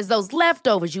as bad as those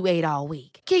leftovers you ate all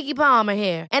week. Keke Palmer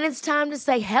here, and it's time to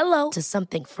say hello to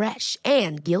something fresh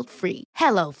and guilt-free.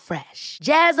 Hello Fresh.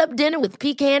 Jazz up dinner with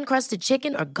pecan-crusted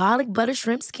chicken or garlic butter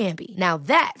shrimp scampi. Now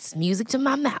that's music to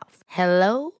my mouth.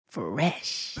 Hello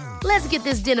Fresh. Let's get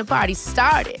this dinner party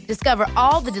started. Discover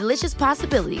all the delicious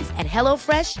possibilities at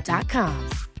hellofresh.com.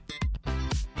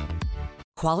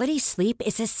 Quality sleep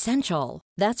is essential.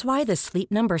 That's why the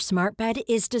Sleep Number Smart Bed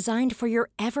is designed for your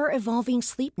ever-evolving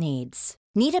sleep needs.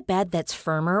 Need a bed that's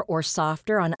firmer or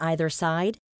softer on either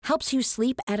side? Helps you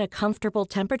sleep at a comfortable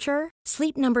temperature?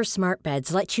 Sleep Number Smart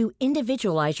Beds let you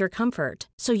individualize your comfort,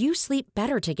 so you sleep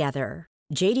better together.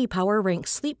 J.D. Power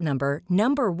ranks Sleep Number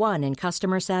 #1 in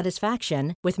customer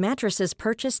satisfaction with mattresses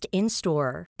purchased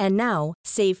in-store. And now,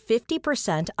 save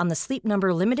 50% on the Sleep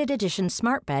Number Limited Edition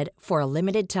Smart Bed for a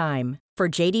limited time.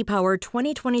 For J.D. Power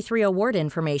 2023 award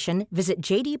information, visit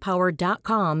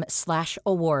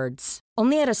jdpower.com/awards.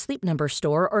 Only at a Sleep Number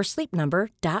store or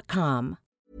sleepnumber.com.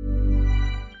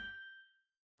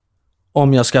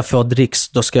 Om jag ska få dricks,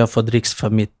 då ska jag få dricks för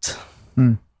mitt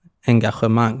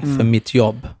engagemang, för mitt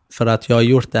jobb. För att jag har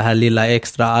gjort det här lilla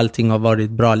extra, allting har varit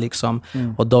bra liksom.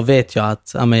 Och då vet jag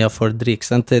att jag får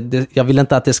dricks. Jag vill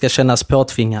inte att det ska kännas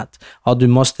påtvingat. Ja, du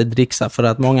måste dricksa, för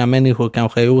att många människor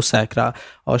kanske är osäkra.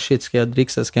 Shit, ska jag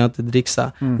dricksa, ska jag inte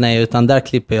dricksa? Nej, utan där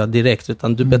klipper jag direkt.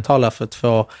 Utan du betalar för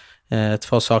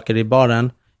två saker i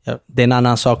baren. Det är en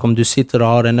annan sak om du sitter och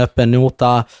har en öppen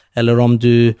nota, eller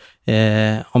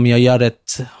om jag gör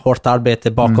ett hårt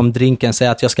arbete bakom drinken,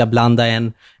 säger att jag ska blanda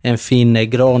en fin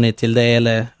Negroni till det,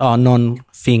 eller någon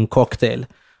fin cocktail,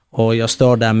 och jag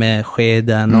står där med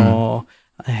skeden och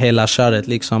hela köret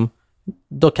liksom,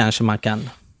 då kanske man kan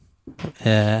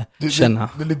känna.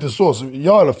 Det är lite så jag i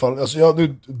alla fall, alltså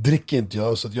nu dricker inte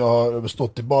jag, så att jag har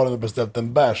stått i baren och beställt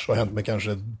en bärs, och hänt mig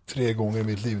kanske 3 gånger i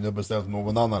mitt liv när jag beställt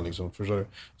någon annan liksom,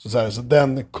 så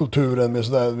den kulturen med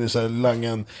sådär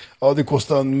langen, det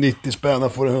kostar 90 spänn,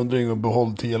 får en 100 och behåll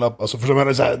 10-lapp, alltså förstår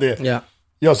man,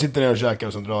 jag sitter ner och käkar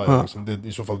och sen drar jag liksom. Det är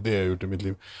i så fall det jag har gjort i mitt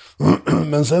liv.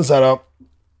 Men sen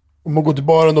om man går till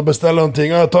baren och beställer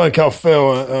någonting, jag tar en kaffe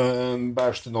och en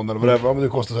bärs till någon eller whatever, men det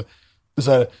kostar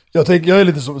jag är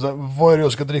lite så vad är det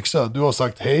jag ska dricksa? Du har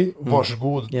sagt hej,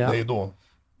 varsågod, hej då.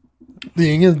 Det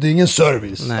är ingen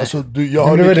service. Nej. Alltså, jag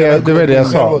har det var det jag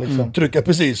sa. Liksom. Trycka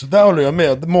precis, så där håller jag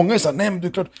med. Många är så här, nej men det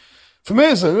är klart. För mig är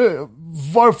det så här,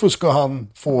 varför ska han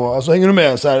få, alltså hänger du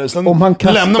med så här, sen om han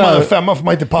lämnar man en 5 för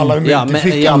man inte pallar med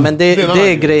fickan. Men det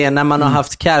är grejen när man har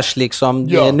haft cash liksom,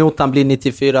 notan blir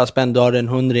 94 spänn, du har en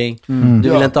 100. Du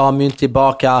vill inte ha mynt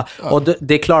tillbaka. Och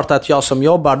det är klart att jag som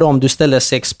jobbar då, om du ställer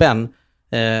 6 spänn,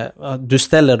 du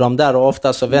ställer dem där och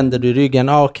ofta så vänder du ryggen.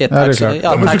 Okej,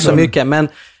 tack så mycket. Men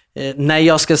när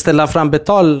jag ska ställa fram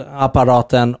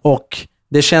betalapparaten och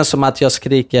det känns som att jag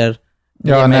skriker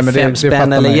ge mig 5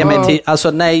 spänn eller ge mig 10.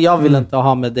 Alltså nej, jag vill inte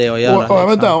ha med det att göra.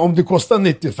 Vänta, om det kostar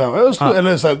 95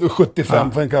 eller så här,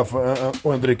 75 för en kaffe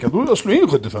och en dricka, då slår jag in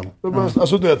 75.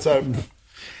 Alltså du vet så här.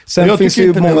 Sen finns det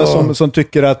ju många som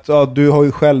tycker att du har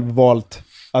ju själv valt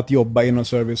att jobba inom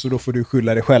service, och då får du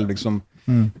skylla dig själv liksom.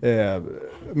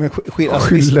 Men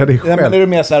skylla dig själv. Men är du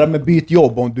med så här med byt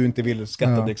jobb om du inte vill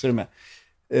skatta dricks, är du med?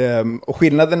 Och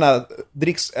skillnaderna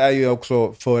dricks är ju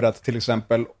också för att till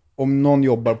exempel om någon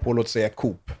jobbar på, låt säga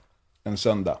Coop en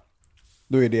söndag,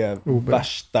 då är det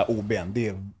värsta OB:n. Det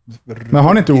är men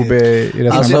har ni inte OB i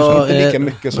restaurangen? Alltså, inte lika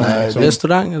mycket som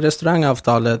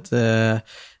restaurangavtalet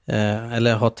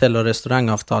eller hotell- och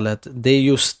restaurangavtalet, det är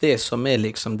just det som är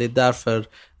liksom, det är därför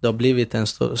det har blivit en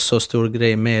så stor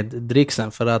grej med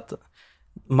dricksen, för att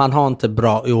man har inte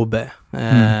bra OB.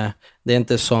 Det är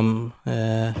inte som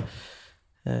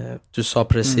Du sa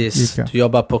precis, du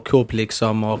jobbar på Coop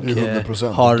liksom och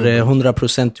har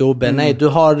 100% OB. Nej, du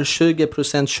har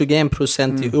 20%,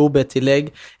 21% i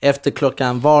OB-tillägg. Efter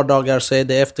klockan, vardagar så är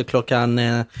det efter klockan,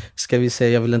 ska vi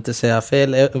säga, jag vill inte säga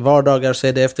fel, vardagar så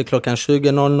är det efter klockan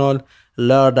 20.00,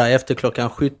 lördag efter klockan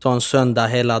 17, söndag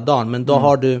hela dagen. Men då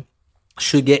har du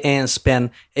 21 spänn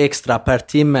extra per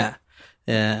timme.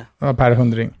 Per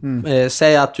hundring.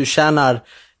 Säg att du tjänar,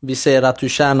 vi säger att du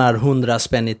tjänar 100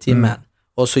 spänn i timmen.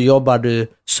 Och så jobbar du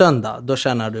söndag, då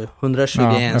tjänar du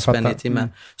 121 spänn i timmen.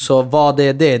 Så vad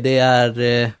är det? Det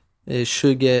är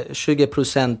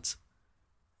 20%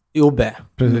 OB.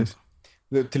 Precis.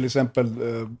 Till exempel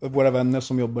våra vänner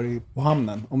som jobbar på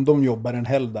hamnen, om de jobbar en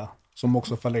helgdag som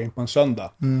också faller in på en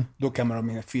söndag, då kan man ha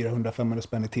med 400-500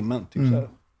 spänn i timmen. Typ så här.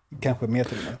 Kanske mer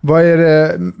till och med. Vad är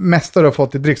det mesta du har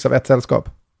fått i dricks av ett sällskap?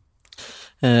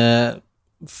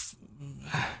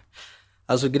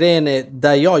 Alltså grejen är,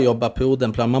 där jag jobbar på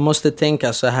Odenplan, man måste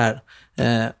tänka så här.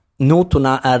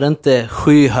 Notorna är inte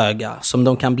skyhöga som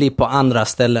de kan bli på andra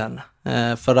ställen.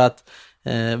 För att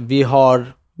vi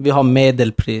har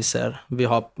medelpriser. Vi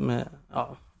har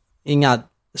inga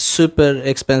super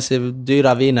expensive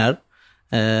dyra viner.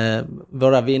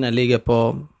 Våra viner ligger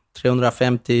på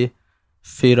 350,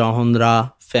 400,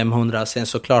 500. Sen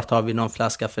såklart har vi någon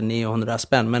flaska för 900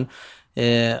 spänn. Men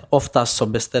oftast så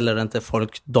beställer inte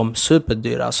folk de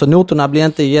superdyra. Så notorna blir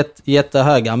inte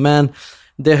jättehöga. Men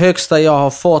det högsta jag har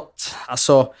fått,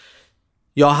 alltså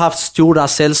jag har haft stora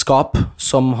sällskap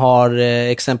som har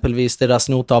exempelvis deras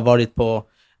nota har varit på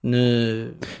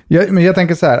nu. Men jag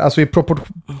tänker så här, alltså i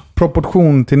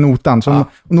proportion till notan. Som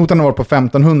notan har varit på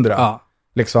 1500.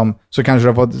 Liksom, så kanske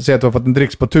du har fått, säga att du har fått en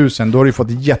dricks på 1000, då har du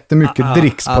fått jättemycket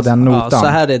dricks på den notan. Så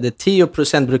här är det,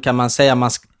 10% brukar man säga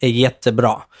man är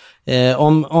jättebra.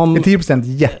 Om 10%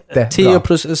 jättebra.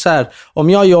 10%, så här, om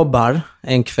jag jobbar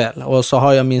en kväll och så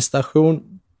har jag min station,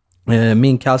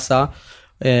 min kassa,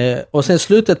 och sen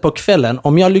slutet på kvällen,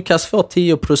 om jag lyckas få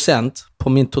 10% på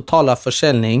min totala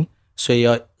försäljning så är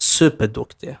jag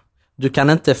superduktig. Du kan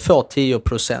inte få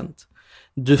 10%.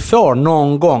 Du får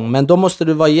någon gång, men då måste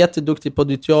du vara jätteduktig på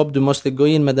ditt jobb. Du måste gå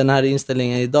in med den här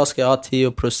inställningen. Idag ska jag ha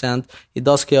 10%.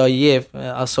 Idag ska jag ge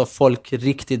folk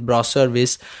riktigt bra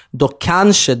service. Då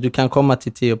kanske du kan komma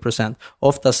till 10%.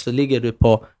 Oftast ligger du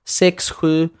på 6,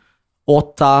 7,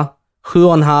 8,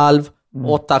 7,5,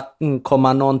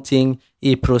 8, någonting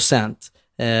i procent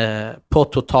på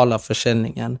totala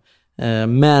försäljningen.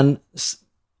 Men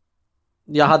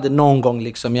jag hade någon gång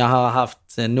liksom, jag har haft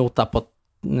nota på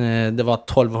det var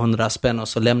 1200 spänn och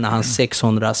så lämnar han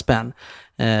 600 spänn.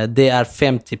 Det är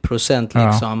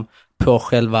 50% liksom på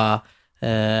själva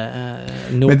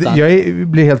notan. Men jag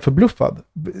blir helt förbluffad.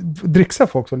 Dricksar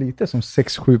folk så lite som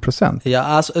 6-7%? Ja,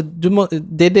 alltså,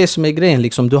 det är det som är grejen.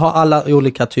 Liksom. Du har alla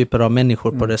olika typer av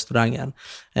människor på restaurangen.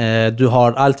 Du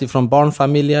har allt ifrån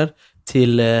barnfamiljer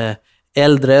till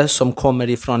äldre som kommer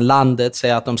ifrån landet,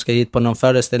 säger att de ska hit på någon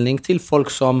föreställning, till folk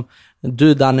som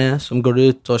Dudane som går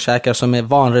ut och käkar, som är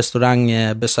van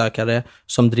restaurangbesökare,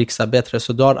 som dricksar bättre.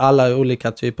 Så du har alla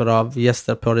olika typer av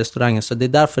gäster på restaurangen. Så det är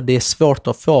därför det är svårt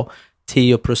att få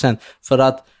 10%. För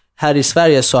att här i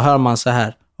Sverige så hör man så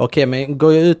här: okej, men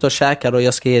går jag ut och käkar och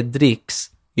jag ska ge dricks,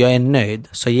 jag är nöjd,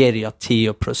 så ger jag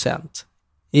 10%.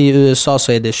 I USA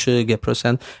så är det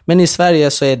 20%. Men i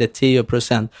Sverige så är det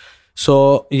 10%.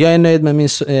 Så jag är nöjd med min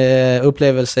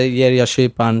upplevelse, ger jag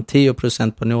kyparen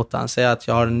 10% på notan. Säg att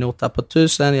jag har en nota på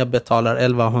 1000, jag betalar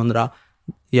 1100,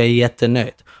 jag är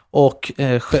jättenöjd. Och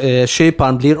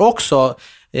kyparen blir också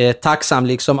tacksam,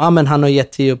 liksom, men han har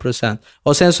gett 10%.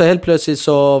 Och sen så helt plötsligt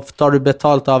så tar du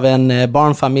betalt av en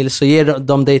barnfamilj, så ger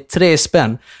de dig 3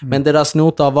 spänn. Men deras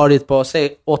nota har varit på,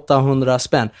 säg, 800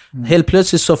 spänn. Helt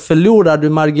plötsligt så förlorar du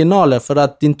marginaler för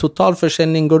att din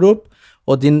totalförsäljning går upp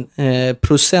och din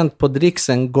procent på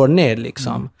dricksen går ner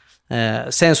liksom.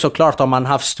 Sen såklart har man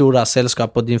haft stora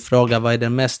sällskap, på din fråga vad är det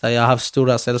mesta, jag har haft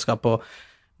stora sällskap och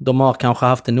de har kanske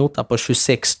haft en nota på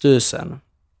 26 000.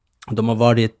 De har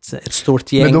varit ett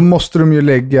stort gäng. Men då måste de ju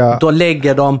lägga... Då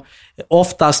lägger de,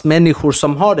 oftast människor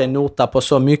som har en nota på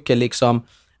så mycket liksom,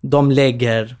 de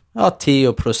lägger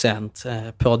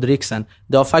 10% på dricksen.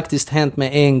 Det har faktiskt hänt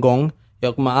med en gång,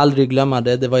 jag kommer aldrig glömma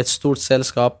det. Det var ett stort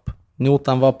sällskap.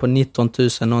 Notan var på 19 000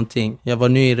 någonting. Jag var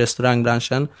ny i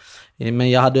restaurangbranschen. Men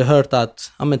jag hade hört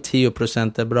att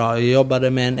 10% är bra. Jag jobbade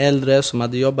med en äldre som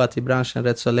hade jobbat i branschen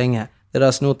rätt så länge.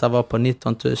 Deras nota var på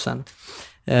 19 000.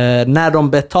 När de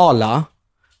betalade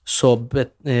så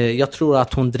jag tror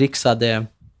att hon dricksade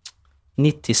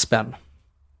 90 spänn.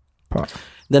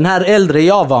 Den här äldre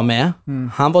jag var med,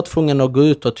 han var tvungen att gå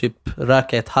ut och typ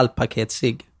röka ett halvt paket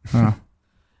cigg.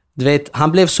 Du vet,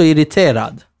 han blev så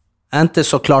irriterad. Inte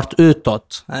såklart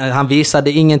utåt. Han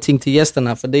visade ingenting till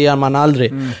gästerna, för det gör man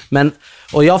aldrig.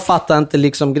 Och jag fattar inte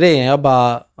liksom grejen. Jag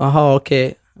bara, aha,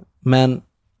 okej. Men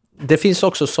det finns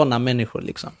också sådana människor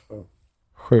liksom.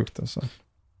 Sjukt alltså.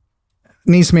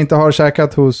 Ni som inte har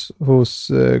käkat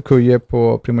hos Kuje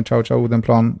på Primo Chow Chow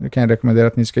Odenplan, kan jag rekommendera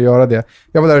att ni ska göra det.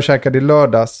 Jag var där och käkade i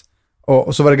lördags.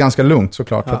 Och så var det ganska lugnt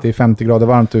såklart, för att det är 50 grader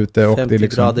varmt ute. Och 50 det är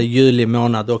liksom... grader, juli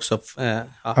månad också.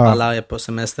 Alla är på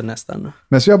semester nästan.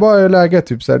 Men så jag bara i läget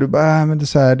typ så här, du bara, men det är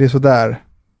så här, det är så där.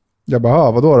 Jag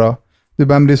bara, vadå då? Du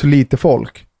bara, men det är så lite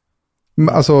folk.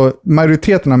 Alltså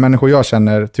majoriteten av människor jag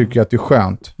känner tycker att det är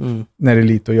skönt när det är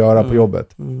lite att göra på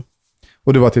jobbet.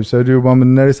 Och det var typ så här, du bara,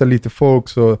 men när det är så lite folk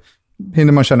så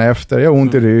hinner man känna efter. Jag har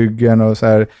ont i ryggen och så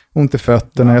här, ont i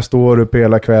fötterna, jag står upp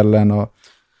hela kvällen och...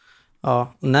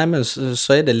 Ja, nej men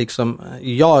så är det liksom.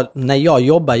 När jag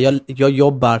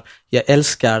jobbar, jag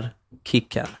älskar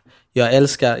kicken.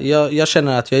 Jag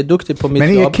känner att jag är duktig på mitt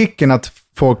jobb. Men är kicken att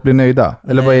folk blir nöjda?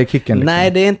 Eller vad är kicken? Liksom?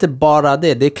 Nej, det är inte bara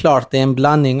det. Det är klart, det är en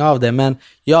blandning av det. Men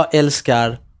jag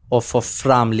älskar att få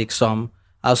fram liksom,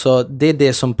 alltså det är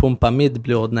det som pumpar mitt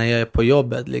blod när jag är på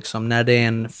jobbet liksom. När det är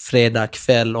en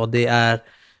fredagkväll och det är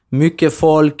mycket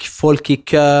folk i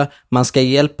kö, man ska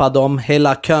hjälpa dem,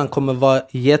 hela kön kommer vara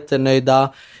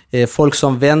jättenöjda, folk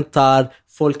som väntar,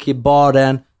 folk i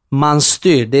baren, man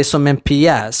styr, det är som en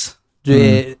pjäs, du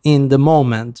är in the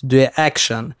moment, du är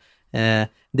action,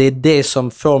 det är det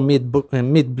som får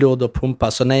mitt blod att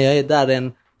pumpa. Så när jag är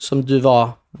där som du var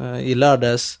i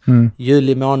lördags,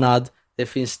 juli månad, det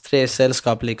finns 3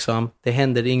 sällskap liksom, det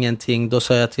händer ingenting, då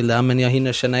sa jag till dig, men jag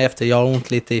hinner känna efter, jag har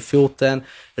ont lite i foten,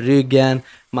 ryggen,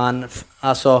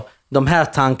 alltså de här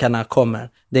tankarna kommer.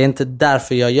 Det är inte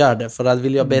därför jag gör det, för att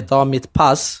vill jag beta av mitt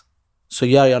pass så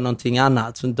gör jag någonting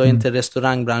annat. Så då är inte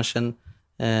restaurangbranschen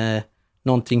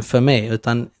någonting för mig,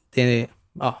 utan det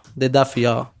är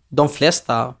därför de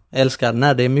flesta älskar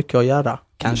när det är mycket att göra.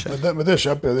 Kanske. Men det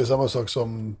köper jag. Det är samma sak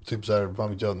som typ så här,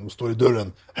 de står i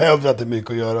dörren. Hellre att det är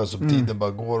mycket att göra så tiden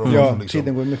bara går. Och man får liksom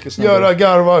tiden går mycket snabbare. Göra,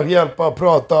 garva, hjälpa,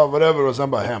 prata, whatever och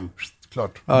sen bara hem.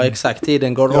 Klart. Ja, exakt.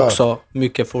 Tiden går också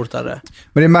mycket fortare.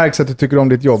 Men det märks att du tycker om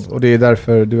ditt jobb och det är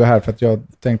därför du är här, för att jag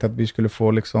tänkte att vi skulle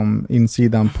få liksom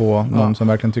insidan på någon som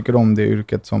verkligen tycker om det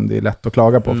yrket som det är lätt att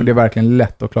klaga på. För det är verkligen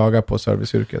lätt att klaga på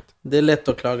serviceyrket. Det är lätt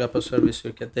att klaga på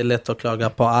serviceyrket. Det är lätt att klaga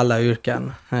på alla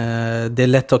yrken. Det är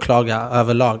lätt att klaga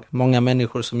överlag. Många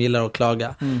människor som gillar att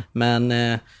klaga. Men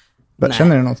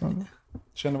känner du något sånt?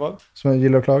 Känner vad? Som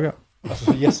gillar att klaga?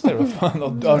 Alltså gäster, vad fan,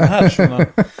 av den här personen.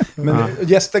 Men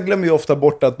gäster glömmer ju ofta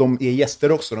bort att de är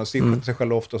gäster också. De ser sig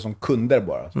själva ofta som kunder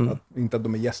bara. Inte att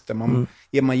de är gäster.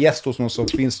 Är man gäst hos någon så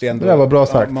finns det ändå... Det var bra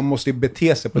sagt. Man måste ju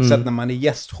bete sig på ett sätt när man är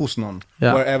gäst hos någon.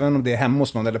 Även om det är hemma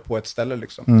hos någon eller på ett ställe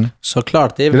liksom.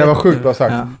 Såklart. Det där var sjukt bra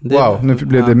sagt. Wow, nu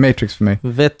blev det Matrix för mig.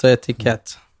 Vett och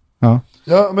etikett.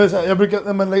 Ja, men jag brukar...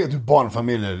 När man lägger typ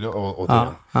barnfamiljer och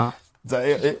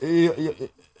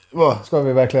Ska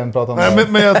vi verkligen prata om det? Nej,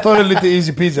 men jag tar det lite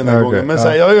easy peasy den här gången. Men så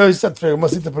här, jag har ju sett flera gånger, man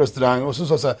sitter på restaurang och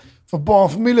så här, för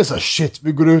barnfamiljer så här, shit,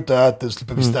 vi går ut och äter och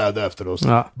slipper vi städa efter oss.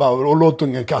 Och låt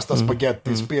ungen kasta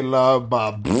spaghetti, spilla,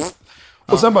 bara...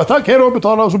 Och sen bara, tack, hej då,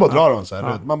 betala, och så bara drar de så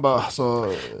här. Man bara,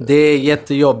 så... Det är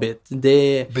jättejobbigt.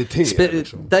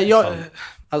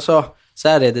 Alltså, så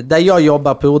här är det. Där jag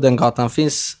jobbar på Odengatan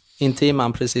finns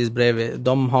Intiman precis bredvid.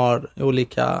 De har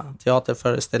olika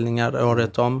teaterföreställningar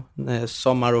året om.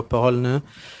 Sommaruppehåll nu.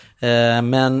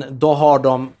 Men då har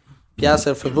de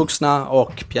pjäser för vuxna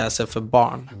och pjäser för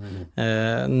barn.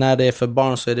 När det är för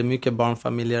barn så är det mycket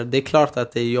barnfamiljer. Det är klart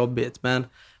att det är jobbigt, men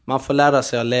man får lära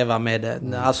sig att leva med det.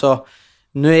 Alltså,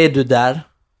 nu är du där.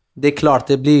 Det är klart,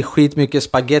 det blir skitmycket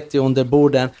spaghetti under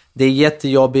borden. Det är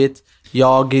jättejobbigt.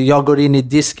 Jag går in i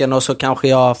disken och så kanske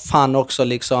jag fan också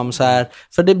liksom så här.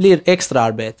 För det blir extra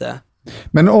arbete.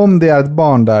 Men om det är ett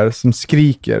barn där som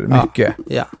skriker mycket.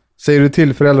 Säger du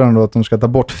till föräldrarna då att de ska ta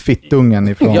bort fittungen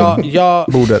ifrån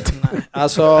bordet?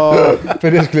 Alltså,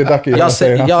 för det skulle Dacke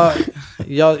göra.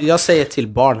 Jag säger till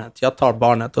barnet. Jag tar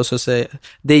barnet och så säger...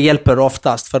 Det hjälper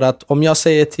oftast. För att om jag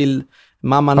säger till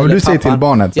mamman eller pappan... du säger till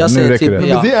barnet. Jag nu räcker det.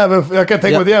 Men det är även, jag kan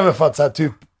tänka mig det är även för att så här,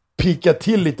 typ pika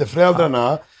till lite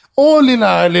föräldrarna. Åh,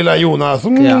 lilla Jonas,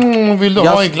 vill du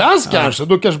ha en glass kanske?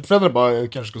 Då kanske föräldrarna bara,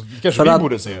 kanske vi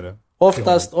borde säga det.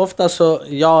 Oftast så,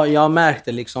 jag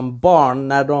märkte liksom barn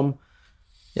när de...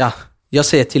 jag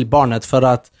säger till barnet för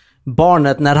att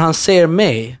barnet när han ser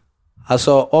mig,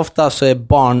 alltså ofta så är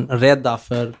barn rädda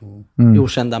för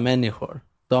okända människor.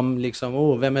 de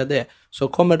liksom, vem är det? Så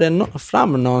kommer det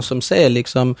fram någon som säger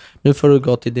liksom, nu får du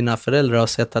gå till dina föräldrar och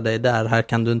sätta dig där, här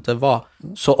kan du inte vara.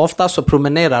 Så ofta så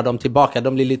promenerar de tillbaka,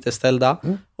 de blir lite ställda,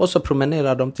 och så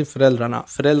promenerar de till föräldrarna.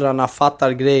 Föräldrarna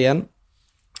fattar grejen,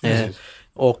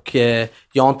 och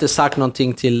jag har inte sagt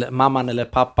någonting till mamman eller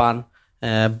pappan.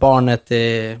 Barnet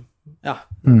är...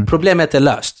 Problemet är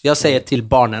löst. Jag säger till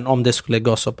barnen om det skulle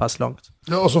gå så pass långt.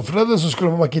 Ja, och som förälder så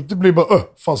skulle man inte bli bara,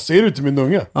 fan ser du till min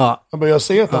unge? Ja. Jag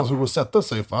säger att han ska gå och sätta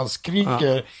sig, för han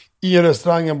skriker i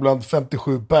restaurangen bland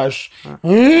 57 pers.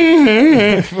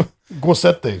 Gå och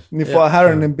sätt dig. Ni får, här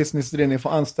är en business-idé, ni får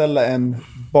anställa en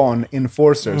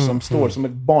barn-enforcer som står som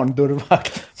ett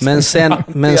barndörrvakt. Men sen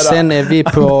är vi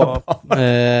på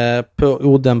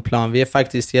Odenplan. Vi är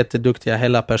faktiskt jätteduktiga,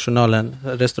 hela personalen.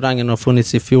 Restaurangen har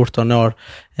funnits i 14 år.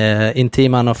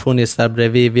 Intiman har funnits där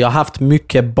bredvid. Vi har haft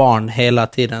mycket barn hela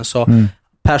tiden. Så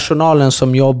personalen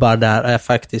som jobbar där är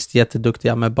faktiskt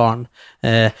jätteduktiga med barn.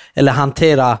 Eller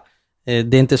hantera...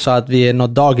 Det är inte så att vi är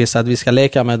något dagis att vi ska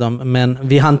leka med dem, men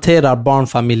vi hanterar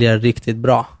barnfamiljer riktigt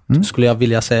bra, skulle jag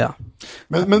vilja säga.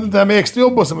 Men det här med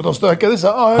extrajobb och så, med de stökar, det är så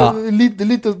här,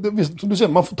 lite, som du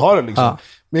säger, man får ta det liksom.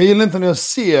 Men jag gillar inte när jag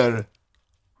ser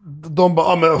de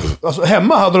bara, men alltså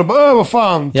hemma hade de bara, vad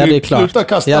fan, typ, det är klart. Sluta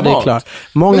kasta mat. Det är klart.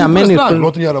 Många människor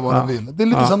låter göra vad de vill. Det är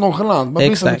lite så nonchalant. Man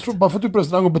blir så, bara för att du på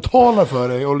restaurang och betalar för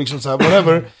dig och liksom så här,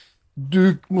 whatever.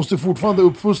 Du måste fortfarande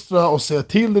uppfostra och säga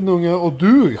till din unge, och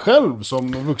du själv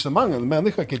som vuxen man, en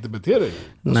människa kan inte bete dig.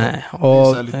 Nej,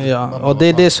 och det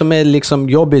är det som är liksom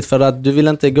jobbigt, för att du vill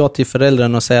inte gå till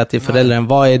föräldern och säga till föräldern,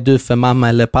 vad är du för mamma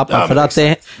eller pappa? För att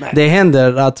det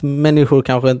händer att människor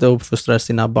kanske inte uppfostrar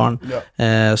sina barn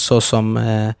så som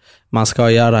man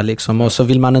ska göra liksom, och så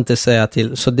vill man inte säga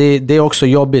till. Så det är också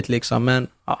jobbigt liksom, men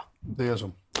det är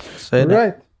så är det.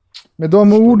 Right. Med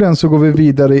de orden så går vi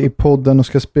vidare i podden och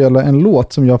ska spela en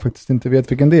låt som jag faktiskt inte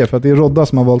vet vilken det är, för att det är Rodda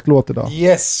som har valt låt idag.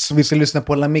 Yes, vi ska lyssna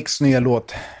på Lamix nya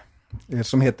låt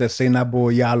som heter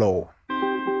Seinabo Yalo.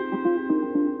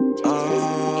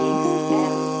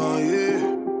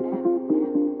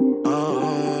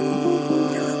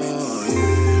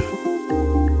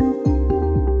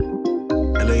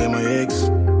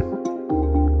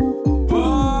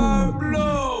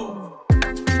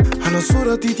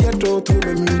 Sårat ditt hjärta och tro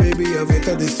mig min baby, jag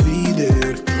vet att det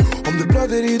svider. Om det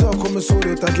blöder idag kommer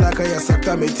såret att läka, jag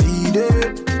sakta med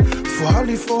tiden. Får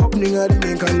aldrig förhoppningar,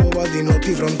 ingen kan lova dig något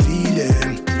i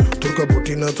framtiden. Torka bort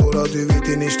dina tårar, du vet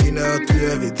innerst inne att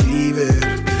du överdriver.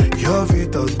 Jag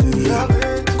vet att du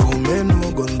kommer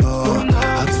någon dag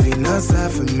att finnas här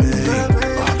för mig,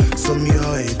 som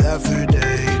jag är där för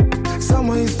dig.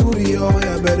 Samma historia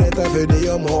jag berättar för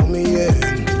dig om igen.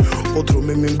 Och tro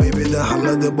mig min baby, det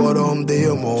handlade bara om det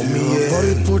om igen. Du har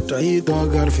varit borta i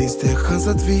dagar, finns det chans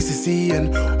att vi ses igen?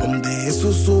 Om det är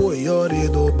så är jag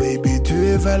redo baby,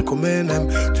 du är välkommen hem.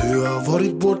 Du har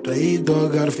varit borta i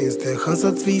dagar, finns det chans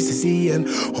att vi ses igen?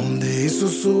 Om det är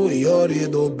så är jag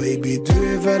redo baby,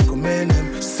 du är välkommen hem.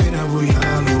 Seinabo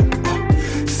Yalo,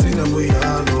 Seinabo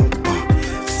Yalo,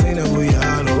 Seinabo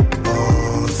Yalo,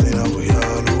 Seinabo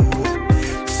Yalo,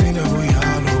 Seinabo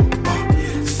Yalo,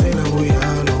 Seinabo Yalo.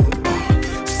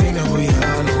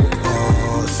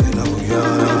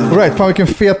 Right, fan vilken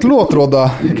fet låt,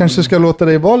 Rodda. Jag kanske ska låta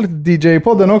dig vara lite DJ i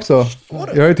podden också.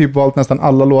 Jag har ju typ valt nästan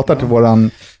alla låtar till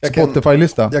våran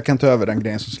Spotify-lista. Jag kan ta över den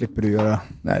grejen, så slipper du göra.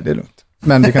 Nej, det är lugnt.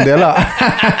 Men vi kan dela.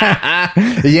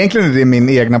 Egentligen är det min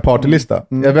egna partylista.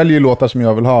 Jag väljer ju låtar som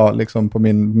jag vill ha liksom, på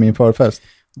min förfest.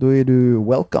 Då är du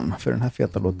welcome för den här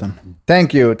feta låten.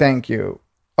 Thank you.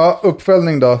 Ja,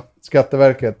 uppföljning då.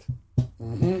 Skatteverket.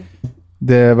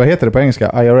 Det, vad heter det på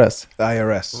engelska? IRS.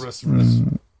 IRS.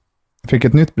 Fick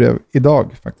ett nytt brev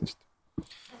idag faktiskt.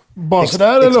 Bara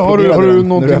sådär, eller har du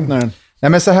någonting?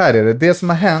 Nej, men så här är det. Det som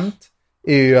har hänt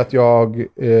är ju att jag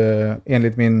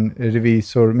enligt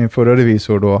min förra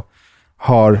revisor då,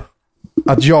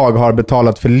 att jag har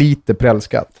betalat för lite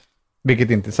prälskatt.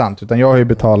 Vilket inte är sant, utan jag har ju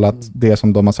betalat det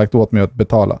som de har sagt åt mig att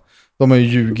betala. De har ju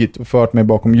ljugit och fört mig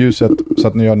bakom ljuset så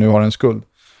att jag nu har en skuld.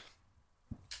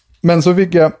 Men så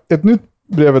fick jag ett nytt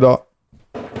brev idag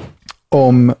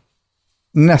om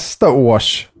nästa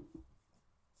års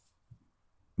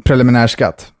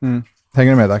preliminärskatt.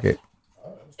 Hänger du med, Daki?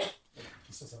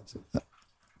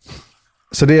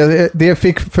 Så det jag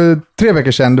fick för 3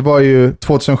 veckor sedan, det var ju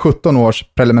 2017 års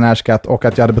preliminärskatt och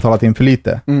att jag hade betalat in för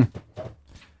lite.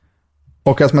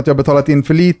 Och eftersom att jag har betalat in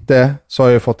för lite så har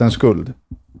jag fått en skuld.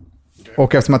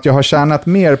 Och eftersom att jag har tjänat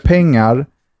mer pengar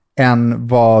än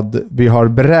vad vi har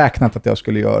beräknat att jag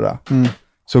skulle göra,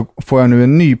 så får jag nu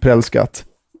en ny prälskatt.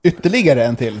 Ytterligare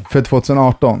en till? För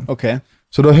 2018. Okej.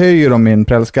 Så då höjer de min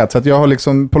prälskatt. Så att jag har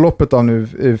liksom på loppet av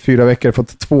nu 4 veckor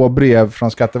fått 2 brev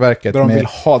från Skatteverket. Där de vill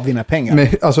ha dina pengar.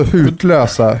 Med, alltså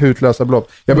hutlösa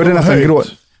belopp. Jag började nästan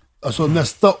Alltså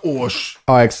nästa års...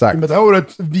 Ja, exakt. Men det här året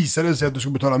visade det sig att du ska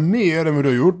betala mer än vad du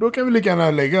har gjort. Då kan vi lika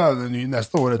gärna lägga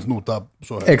nästa årets nota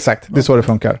så här. Exakt, det är så det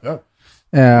funkar.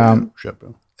 Ja.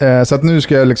 Så att nu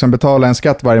ska jag liksom betala en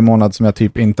skatt varje månad som jag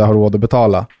typ inte har råd att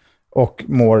betala. Och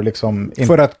mår liksom...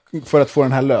 För att få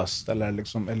den här löst? Eller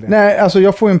liksom, eller... Nej, alltså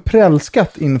jag får en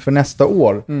prälskatt inför nästa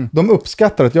år. De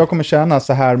uppskattar att jag kommer tjäna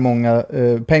så här många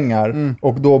pengar.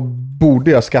 Och då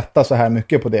borde jag skatta så här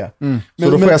mycket på det.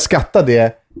 Så då får jag skatta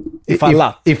det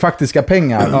i faktiska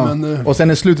pengar. Och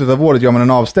sen i slutet av året gör man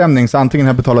en avstämning. Så antingen har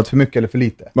jag betalat för mycket eller för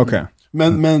lite. Okay.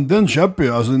 Men den köper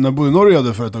ju. Alltså när jag bodde i Norge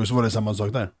hade företag så var det samma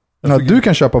sak där. Ja, du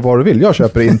kan köpa vad du vill, jag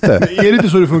köper inte. Är det inte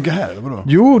så det funkar här? Eller vadå?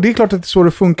 Jo, det är klart att det är så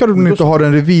det funkar om du inte har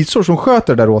en revisor som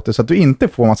sköter det där åt dig så att du inte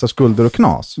får massa skulder och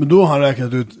knas. Men då har han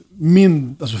räknat ut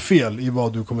fel i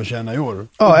vad du kommer tjäna i år.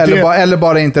 Ja, eller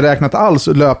bara inte räknat alls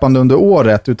löpande under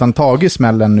året utan tagit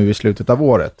smällen nu i slutet av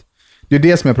året. Det är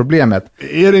det som är problemet.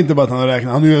 Är det inte bara att han har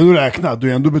räknat? Han har ju ändå räknat, du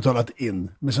har ändå betalat in.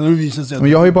 Men sen har det visat sig att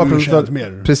jag har ju bara du har tjänat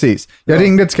mer. Precis. Jag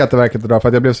ringde till Skatteverket idag för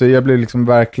att jag blev liksom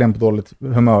verkligen på dåligt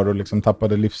humör och liksom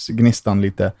tappade livsgnistan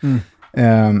lite.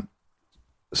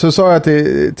 Så sa jag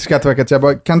till Skatteverket, jag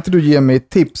bara, kan inte du ge mig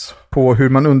tips på hur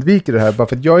man undviker det här? Bara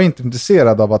för att jag är inte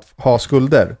intresserad av att ha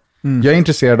skulder. Jag är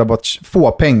intresserad av att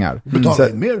få pengar. Betala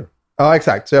in mer. Ja,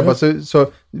 exakt. Så jag bara,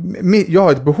 jag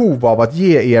har ett behov av att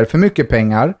ge er för mycket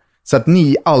pengar så att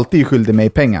ni alltid är skyldiga mig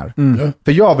pengar.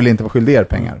 För jag vill inte vara skyldig er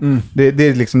pengar. Det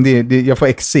är liksom, jag får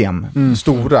eksem.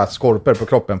 Stora skorpor på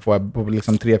kroppen får jag på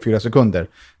liksom 3-4 sekunder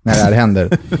när det här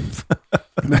händer.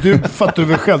 Men du fattar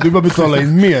väl själv, du bara betala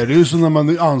in mer. Det är ju så när man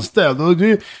är anställd. Och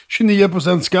det är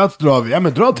 29% skatt drar vi. Ja,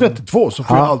 men dra 32 så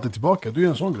får jag alltid tillbaka. Det är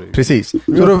en sån grej. Precis.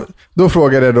 Så då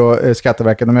frågade jag då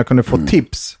Skatteverket om jag kunde få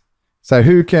tips. Så här,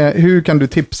 hur kan du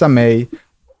tipsa mig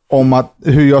om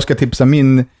hur jag ska tipsa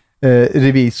min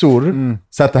revisor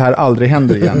så att det här aldrig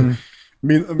händer igen.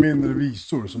 Min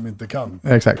revisor som inte kan.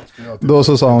 Exakt. Då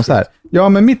så sa hon så här. Ja,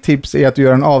 men mitt tips är att du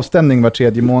gör en avstämning var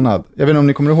 3:e månad. Jag vet inte om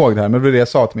ni kommer ihåg det här, men det var det jag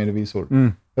sa till min revisor.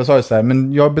 Jag sa ju så här,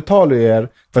 men jag betalar er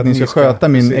för att ni ska sköta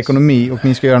min ekonomi och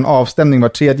ni ska göra en avstämning var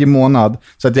 3:e månad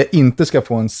så att jag inte ska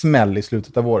få en smäll i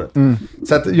slutet av året.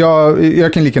 Så att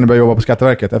jag kan lika gärna börja jobba på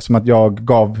Skatteverket eftersom att jag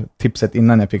gav tipset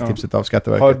innan jag fick tipset av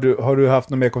Skatteverket. Har du haft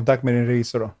någon mer kontakt med din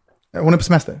revisor då? Hon är på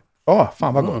semester.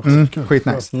 Fan vad gott.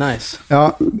 Skitnice. Nice.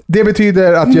 Ja, det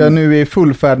betyder att jag nu är i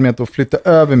full färd med att flytta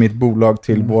över mitt bolag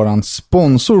till våran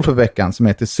sponsor för veckan som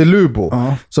heter Celubo,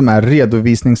 som är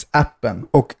redovisningsappen.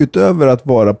 Och utöver att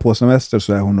vara på semester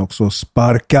så är hon också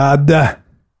sparkad.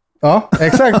 Ja,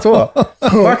 exakt så.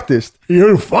 Faktiskt.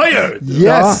 You're fired!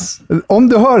 Yes! Ja, om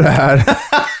du hör det här.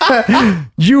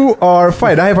 You are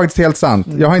fired. Det här är faktiskt helt sant.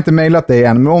 Jag har inte mejlat dig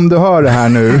än, men om du hör det här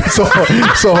nu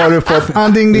så har du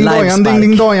fått ding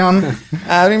ding dojan.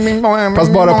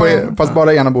 Fast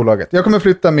bara ena bolaget. Jag kommer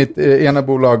flytta mitt ena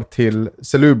bolag till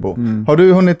Celubo. Har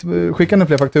du hunnit skicka några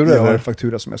fler fakturor? Jag har en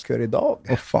faktura som jag ska göra idag.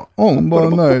 Bara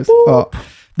nöjs. Ja.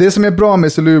 Det som är bra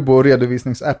med Celubo och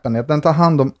redovisningsappen är att den tar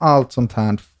hand om allt sånt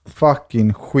här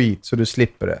fucking skit så du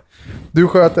slipper det. Du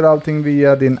sköter allting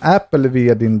via din app eller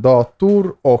via din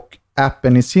dator och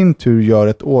appen i sin tur gör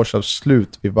ett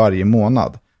årsavslut vid varje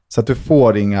månad. Så att du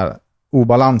får inga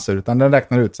obalanser utan den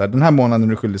räknar ut så här, den här månaden är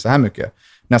du skyldig så här mycket.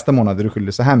 Nästa månad är du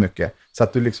skyldig så här mycket. Så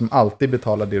att du liksom alltid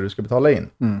betalar det du ska betala in.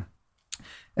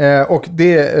 Och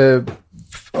det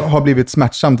har blivit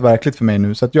smärtsamt verkligt för mig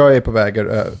nu så att jag är på väg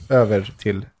över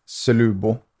till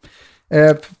Celubo.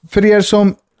 För er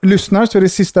som lyssnar så är det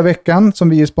sista veckan som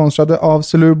vi är sponsrade av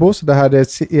Celubo. Så det här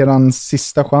är eran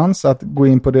sista chans att gå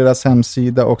in på deras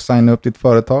hemsida och signa upp ditt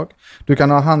företag. Du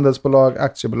kan ha handelsbolag,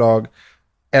 aktiebolag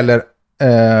eller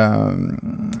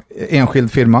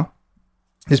enskild firma.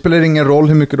 Det spelar ingen roll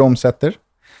hur mycket du omsätter.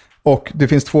 Och det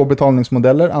finns 2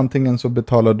 betalningsmodeller. Antingen så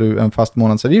betalar du en fast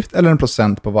månadsavgift eller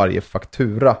 1% på varje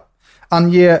faktura.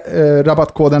 Ange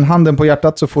rabattkoden handen på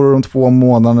hjärtat så får du de 2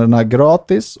 månaderna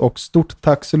gratis. Och stort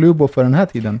tack Celubo för den här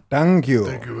tiden. Thank you.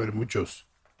 Thank you very much.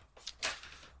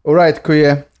 All right,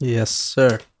 Kuye. Yes,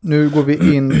 sir. Nu går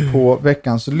vi in på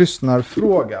veckans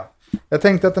lyssnarfråga. Jag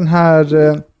tänkte att den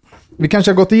här... vi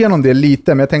kanske har gått igenom det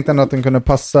lite, men jag tänkte ändå att den kunde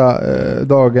passa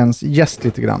dagens gäst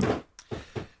lite grann.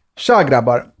 Tja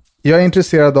grabbar. Jag är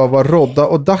intresserad av vad Rodda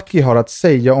och Ducky har att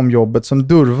säga om jobbet som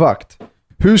dörrvakt.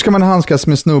 Hur ska man handskas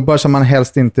med snubbar som man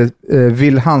helst inte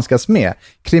vill handskas med?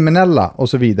 Kriminella och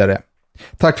så vidare.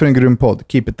 Tack för en grym podd.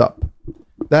 Keep it up.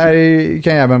 Det här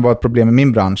kan ju även vara ett problem i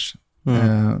min bransch.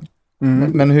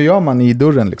 Men hur gör man i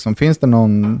dörren liksom? Finns det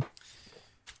någon...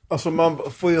 Alltså man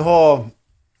får ju ha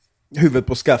huvudet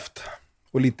på skaft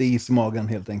och lite is i magen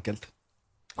helt enkelt.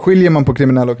 Skiljer man på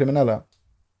kriminella och kriminella?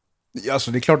 Ja,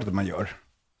 alltså det är klart att man gör.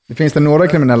 Det finns det några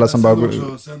kriminella som bara...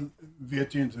 Sen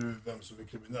vet ju inte du vem som är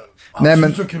kriminell.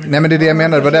 Nej men det är det jag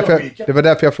menar. Det var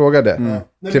därför jag frågade.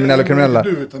 Kriminella.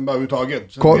 Inte du, utan bara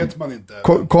överhuvudtaget. Vet man inte.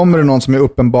 Kommer det någon som är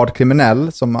uppenbart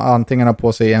kriminell, som antingen har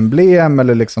på sig emblem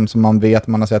eller liksom som man vet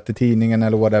man har sett i tidningen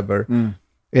eller whatever.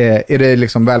 Är det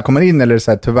liksom välkommen in eller är det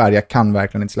så här, tyvärr, jag kan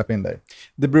verkligen inte släppa in dig?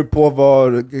 Det beror på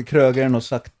vad krögaren har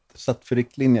satt för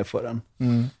riktlinjer för den.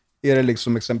 Är det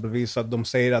liksom exempelvis att de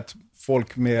säger att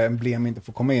folk med emblem inte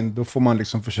får komma in, då får man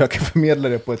liksom försöka förmedla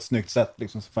det på ett snyggt sätt.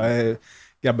 Liksom. Så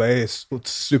jag är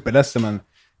superledsen, men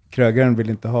krögaren vill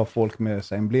inte ha folk med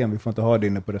så här emblem. Vi får inte ha det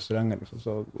inne på restaurangen. Liksom.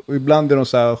 Så, och ibland är de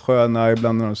så här sköna,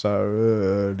 ibland är de så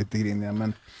här lite griniga.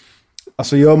 Men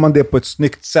alltså gör man det på ett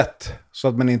snyggt sätt så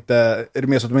att man inte, är det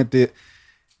mer så att man inte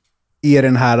är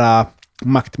den här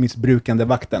maktmissbrukande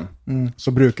vakten,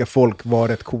 så brukar folk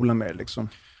vara rätt coola med det liksom.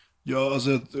 Ja,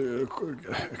 alltså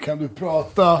kan du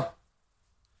prata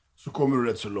så kommer du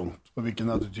rätt så långt. Och vilken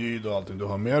attityd och allting du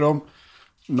har med dem.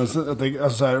 Men sen, jag tänker,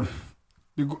 alltså så här,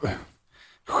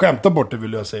 skämta bort det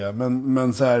vill jag säga.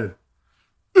 Men så här,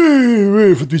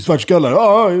 för att vi är svartskallar.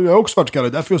 Ja, jag är också svartskallar.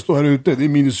 Därför jag står här ute. Det är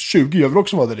minus 20. Jag vill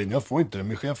också vara där inne. Jag får inte det.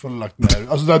 Min chef har lagt med här.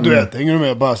 Alltså där, du vet, hänger du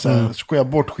med? Bara så här, skojar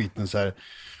bort skiten så här.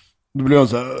 Då blir jag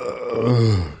så här,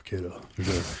 okej då.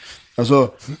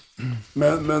 Alltså,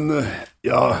 men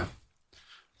ja.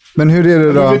 Men hur är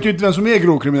det då? Du vet ju inte vem som är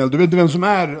grovkriminell. Du vet inte vem som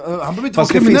är... Han behöver inte vara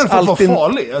kriminell för att vara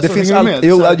farlig. Alltså, det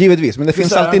finns givetvis. Men det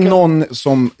finns alltid någon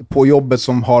som på jobbet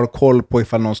som har koll på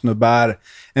ifall någon snubbe är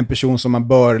en person som man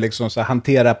bör liksom så här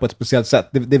hantera på ett speciellt sätt.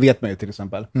 Det vet man ju till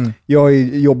exempel. Jag har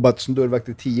jobbat som dörrvakt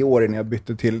i 10 år innan jag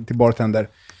bytte till bartender.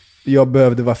 Jag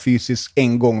behövde vara fysisk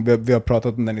en gång. Vi har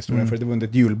pratat om den historien för det var under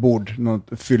ett julbord. Någon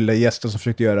fyllde gäster som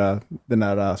försökte göra den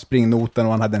där springnoten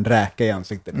och han hade en räka i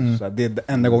ansiktet. Så det är den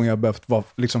enda gången jag behövt vara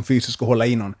liksom fysisk och hålla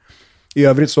in någon. I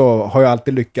övrigt så har jag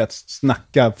alltid lyckats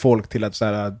snacka folk till att så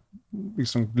här,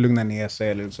 liksom lugna ner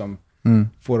sig eller liksom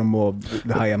få dem att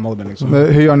haja moden. Liksom.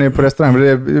 Hur gör ni på restaurang? För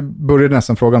det började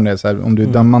nästan fråga om det, så här, om du är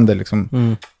dömande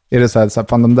liksom. Är det så här,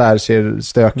 fan de där ser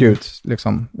stök ut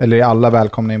liksom? Eller är alla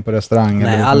välkomna in på restaurang?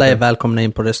 Nej, eller alla är välkomna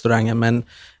in på restaurangen, men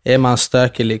är man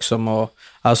stökig liksom och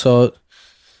alltså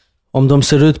om de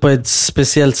ser ut på ett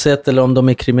speciellt sätt eller om de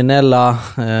är kriminella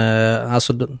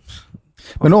alltså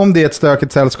men om det är ett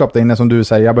stökigt sällskap där inne som du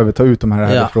säger, jag behöver ta ut de här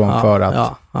härifrån för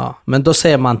att... Ja, men då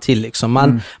ser man till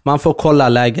liksom. Man får kolla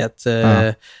läget.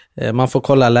 Man får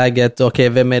kolla läget. Okej,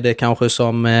 vem är det kanske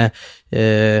som...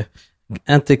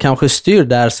 inte kanske styr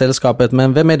det här sällskapet,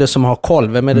 men vem är det som har koll?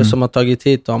 Vem är det som har tagit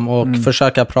hit dem och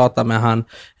försöka prata med han?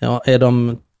 Ja, är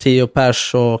de 10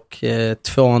 pers och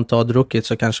 2 inte har druckit,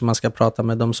 så kanske man ska prata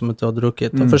med dem som inte har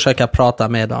druckit och försöka prata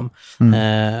med dem.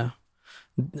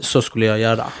 Så skulle jag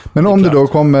göra. Men om du då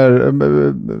kommer,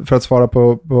 för att svara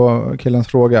på killens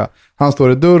fråga, han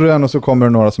står i dörren och så kommer det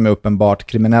några som är uppenbart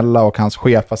kriminella och hans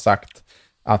chef har sagt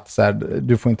att så här,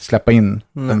 du får inte släppa in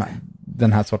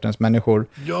den här sortens människor.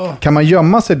 Ja. Kan man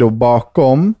gömma sig då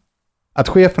bakom att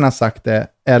chefen har sagt det,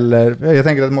 eller jag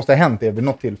tänker att det måste ha hänt det vid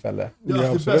något tillfälle? Ja,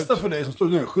 det bästa för dig som står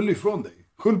nu, skyll ifrån dig.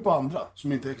 Skyll på andra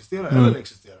som inte existerar eller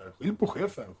existerar. Skyll på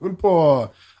chefen, skyll på,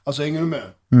 alltså hänger du med?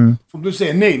 Om du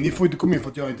säger nej, ni får inte komma in för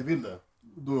att jag inte vill det,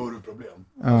 då har du problem.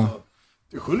 Alltså,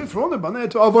 skyll ifrån dig bara, nej,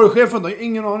 var är chefen då?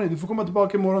 Ingen aning, du får komma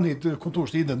tillbaka imorgon hit till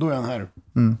kontorstiden, då är han här.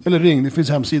 Eller ring, det finns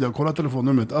hemsida, kolla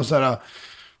telefonnumret. Alltså här,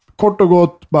 kort och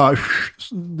gott, bara,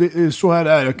 så här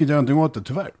är jag kan inte göra någonting åt det,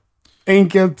 tyvärr.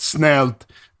 Enkelt, snällt,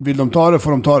 vill de ta det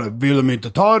får de ta det. Vill de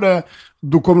inte ta det,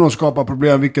 då kommer de skapa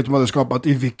problem, vilket de hade skapat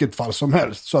i vilket fall som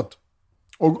helst. Så att,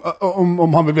 och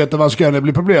om han vill veta vad han ska göra när det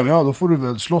blir problem, ja då får du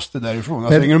väl slåss det därifrån.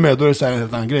 Alltså hänger du med, då är det så här en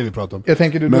helt annan grej vi pratar om. Jag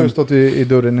tänker, du har stått i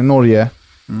dörren i Norge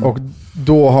och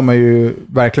då har man ju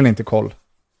verkligen inte koll.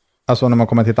 Alltså när man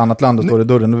kommer till ett annat land och står i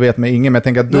dörren, då vet man ingen. Men jag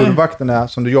tänker att dörrvakterna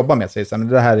som du jobbar med säger så här,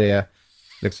 men det här är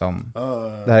liksom,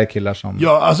 det här är killar som...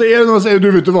 Ja, alltså är det någon som säger,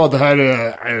 du vet du vad, det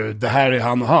här är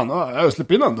han och han. Ja,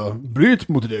 släpp in han då. Bryt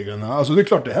mot reglerna. Alltså det är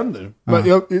klart det händer.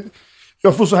 Men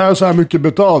jag får så här mycket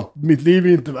betalt. Mitt liv är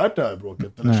inte värt det här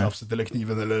bråket. Eller tjafset, eller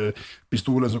kniven, eller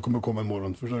pistolen som kommer komma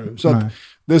imorgon. Förstår du? Så att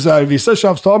det är så här, vissa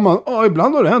tjafs tar man,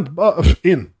 ibland har det hänt. Bara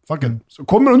in, fuck it. Så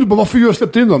kommer de bara, varför har jag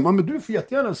släppt in dem? Men du får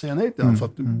jättegärna säga nej till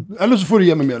honom. Eller så får du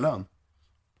ge mig mer lön.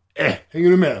 Hänger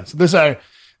du med? Så det är så här,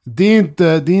 det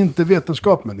är inte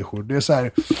vetenskap, människor. Det är så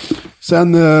här,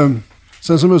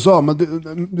 sen som jag sa,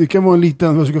 det kan vara en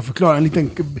liten, vad ska jag förklara, en liten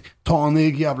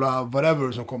tanig jävla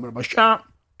whatever som kommer och bara tja,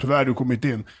 tyvärr du kommit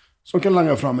in. som kan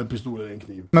langa fram en pistol eller en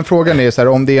kniv. Men frågan är så här,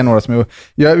 om det är några som...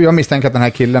 Jag misstänker att den här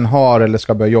killen har eller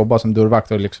ska börja jobba som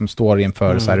dörrvakt och liksom står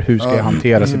inför så här, hur ska jag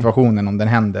hantera situationen om den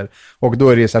händer. Och då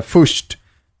är det så här, först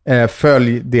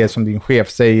följ det som din chef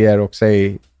säger och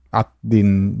säg att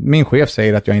min chef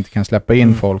säger att jag inte kan släppa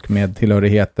in folk med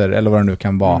tillhörigheter eller vad det nu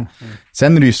kan vara.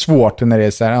 Sen är det ju svårt när det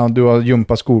är så här, du har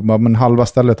gympaskor, men halva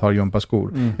stället har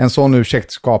gympaskor. En sån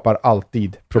ursäkt skapar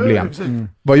alltid problem.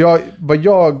 Vad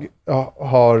jag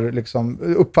har liksom,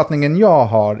 uppfattningen jag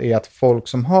har är att folk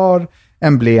som har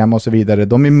emblem och så vidare,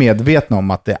 de är medvetna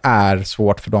om att det är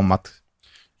svårt för dem att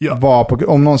vara på,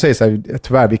 om någon säger så här,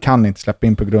 tyvärr vi kan inte släppa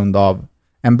in på grund av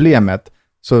emblemet,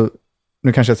 så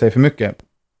nu kanske jag säger för mycket,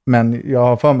 men jag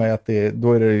har för mig att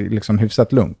då är det liksom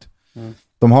hyfsat lugnt.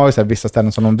 De har ju så här vissa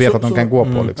ställen som de vet att de kan gå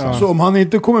på. Liksom. Så om han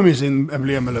inte kommer med sin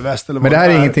emblem eller väst eller vad. Men det här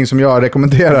är ingenting som jag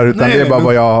rekommenderar, utan det är bara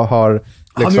vad jag har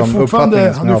liksom,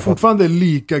 uppfattningen. Han är fortfarande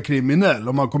lika kriminell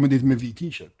om han kommer dit med vit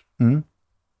t-shirt.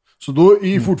 Så då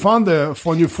är får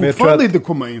han ju fortfarande inte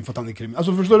komma in för att han är kriminell.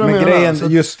 Alltså, förstår du vad jag menar? Men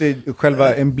grejen, just i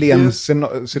själva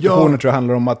emblemsituationen tror jag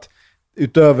handlar om att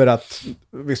utöver att,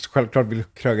 visst självklart vill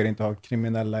Kröger inte ha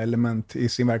kriminella element i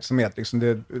sin verksamhet, liksom, det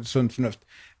är sunt förnuft.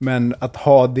 Men att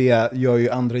ha det gör ju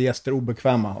andra gäster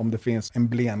obekväma om det finns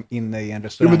emblem inne i en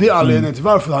restaurang. Ja, men det är anledningen till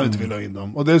varför han inte vill ha in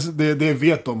dem. Och det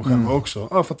vet de själva också.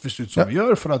 Ja, för att vi ser ut som vi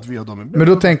gör, för att vi har dem emblem. Men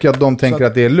då tänker jag att de tänker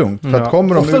att det är lugnt. För att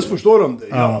kommer oftast förstår de det.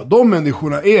 Ja, de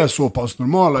människorna är så pass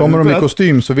normala. Kommer de i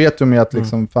kostym så vet de ju att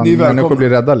liksom, människor blir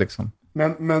rädda liksom.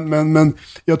 Men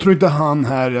jag tror inte han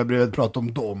här, jag blev prata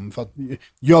om dem, för att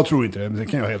jag tror inte det, men det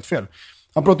kan jag ha helt fel.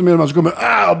 Han pratar med dem som kommer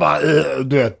och bara,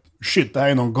 du vet, shit, det här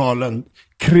är någon galen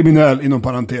kriminell inom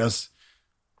parentes.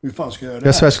 Hur fan ska jag göra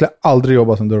det här? Jag skulle aldrig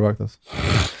jobba som dörrvakt. Alltså.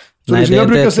 Nej, det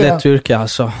är Turkiet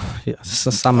alltså.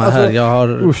 Samma här, jag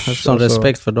har sån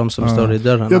respekt för de som står i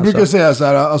dörren. Jag brukar säga så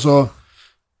här, alltså,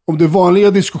 om det är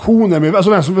vanliga diskussioner med,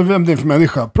 alltså vem det är för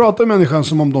människa, prata med människan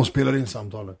som om de spelar in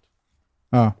samtalet.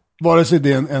 Ja. Vare sig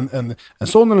det är en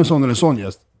sån eller en sån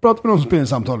gäst. Prata med någon som spelar in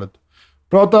samtalet.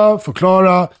 Prata,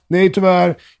 förklara, nej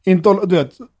tyvärr, inte, du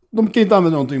vet, de kan inte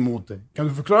använda någonting mot dig. Kan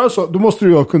du förklara så, då måste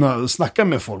du ju kunna snacka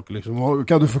med folk liksom.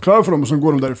 Kan du förklara för dem och så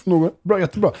går de därifrån, bra,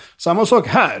 jättebra. Samma sak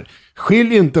här.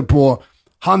 Skilj inte på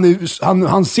han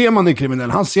ser man är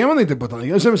kriminell, han ser man inte på ett annat.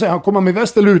 Jag säger, han kommer med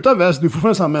väst eller utan väst, du får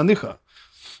fortfarande samma människa.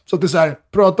 Så att det är så här,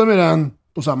 prata med den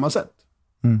på samma sätt.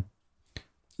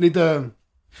 Lite.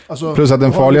 Alltså, plus att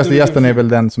den farligaste gästen är väl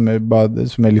den som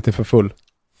är lite för full.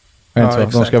 Ja,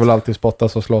 de ska väl alltid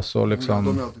spottas och slåss och liksom.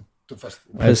 De är alltid tuffast.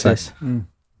 Precis.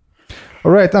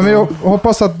 All right, men jag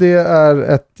hoppas att det är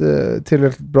ett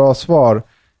tillräckligt bra svar.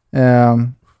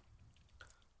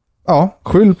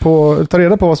 Ta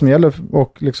reda på vad som gäller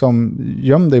och liksom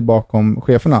göm dig bakom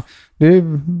cheferna.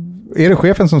 Är det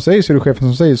chefen som säger så är det chefen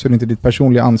som säger, så är det inte ditt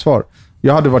personliga ansvar.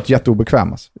 Jag hade varit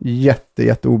jätteobekväm. Alltså.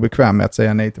 Jätteobekväm med att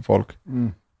säga nej till folk.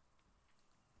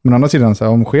 Men å andra sidan, så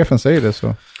här, om chefen säger det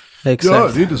så... Exakt. Ja,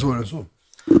 det är inte svårare än så.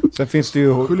 Sen finns det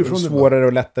ju svårare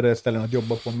och lättare ställen att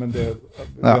jobba på, men vi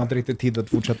har inte riktigt tid att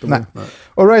fortsätta med.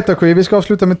 All right, okay. Vi ska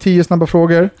avsluta med 10 snabba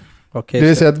frågor. Okay, det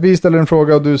vill säga att vi ställer en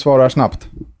fråga och du svarar snabbt.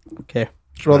 Okej.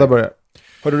 Råda börjar.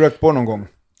 Har du rökt på någon gång?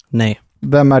 Nej.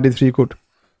 Vem är ditt frikort?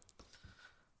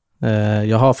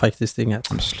 Jag har faktiskt inget.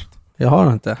 Jag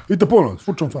har inte. Hitta på något,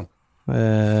 fort som fan.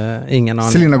 Ingen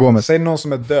aning. Selena Gomez. Säg någon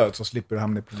som är död så slipper du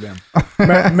hamna i problem.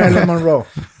 Marilyn Monroe.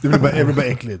 Det blir bara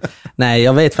äckligt. Nej,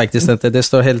 jag vet faktiskt inte. Det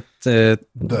står helt...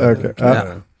 Okay. Ja.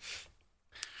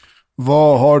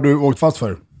 Vad har du åkt fast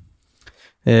för?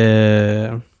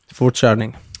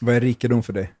 Fortkörning. Vad är rikedom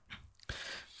för dig?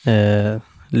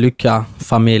 Lycka,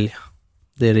 familj.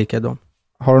 Det är rikedom.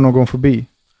 Har du någon fobi?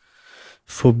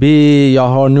 Fobi, jag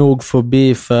har nog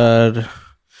fobi för...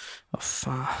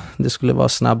 Fan, det skulle vara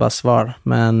snabba svar,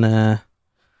 men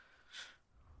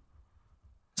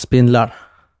spindlar.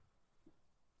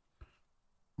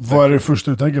 Vad är det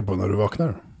första du tänker på när du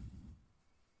vaknar?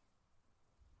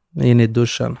 In i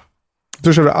duschen.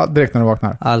 Duschar du direkt när du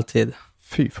vaknar? Alltid.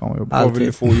 Fy fan vad jobbigt. Vad vill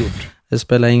du få gjort? Det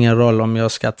spelar ingen roll om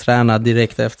jag ska träna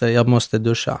direkt efter. Jag måste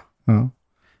duscha.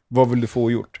 Vad vill du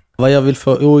få gjort? Vad jag vill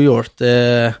få ogjort?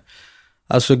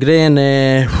 Alltså grejen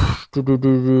är,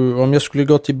 om jag skulle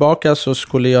gå tillbaka så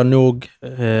skulle jag nog,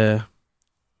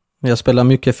 jag spelade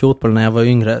mycket fotboll när jag var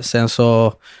yngre. Sen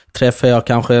så träffade jag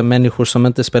kanske människor som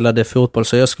inte spelade fotboll.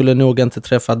 Så jag skulle nog inte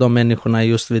träffa de människorna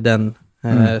just vid den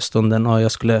stunden och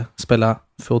jag skulle spela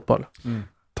fotboll.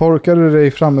 Torkar du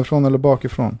dig framifrån eller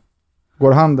bakifrån?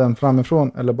 Går handen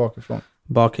framifrån eller bakifrån?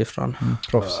 Bakifrån.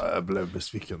 Proffs. Jag blev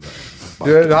besviken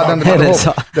där. Du hade lite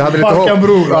hopp.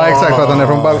 Balkanbror. Ja, exakt, för att han är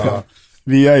från Balkan.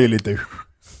 Vi är ju lite...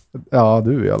 Ja,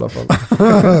 du i alla fall.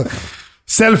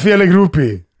 Selfie eller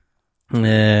groupie?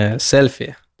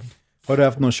 Selfie. Har du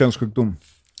haft någon könssjukdom?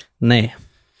 Nej.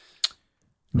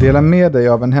 Dela med dig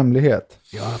av en hemlighet.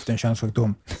 Jag har haft en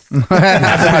könssjukdom. Det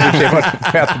hade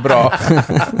varit fett bra.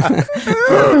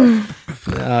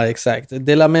 Ja, exakt.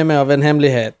 Dela med mig av en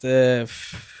hemlighet.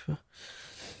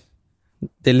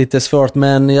 Det är lite svårt,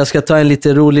 men jag ska ta en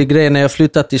lite rolig grej. När jag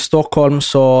flyttade till Stockholm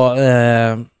så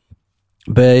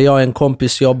började jag och en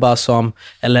kompis jobba som...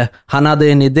 Eller han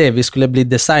hade en idé, vi skulle bli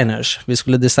designers. Vi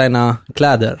skulle designa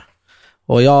kläder.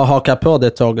 Och jag hakade på det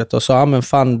tåget och sa, men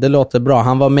fan, det låter bra.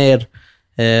 Han var mer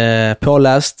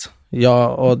påläst.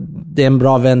 Och det är en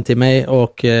bra vän till mig.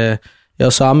 Och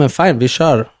jag sa, men fine, vi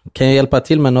kör. Kan jag hjälpa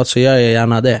till med något så gör jag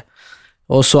gärna det.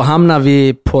 Och så hamnade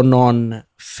vi på någon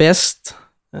fest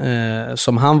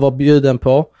som han var bjuden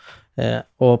på.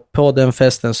 Och på den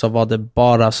festen så var det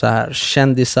bara så här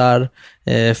kändisar,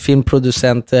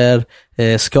 filmproducenter,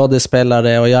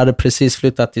 skådespelare, och jag hade precis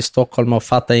flyttat till Stockholm och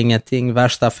fattade ingenting,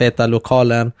 värsta feta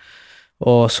lokalen.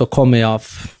 Och så kommer jag,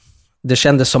 det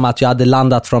kändes som att jag hade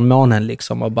landat från månen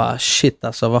liksom, och bara shit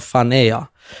alltså, vad fan är jag?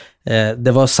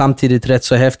 Det var samtidigt rätt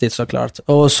så häftigt såklart.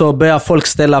 Och så började folk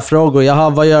ställa frågor. Jaha,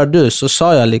 vad gör du? Så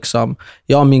sa jag liksom,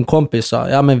 jag och min kompis sa,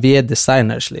 ja men vi är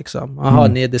designers liksom. Jaha,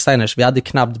 ni är designers. Vi hade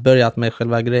knappt börjat med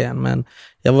själva grejen, men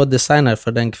jag var designer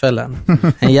för den kvällen.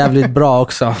 En jävligt bra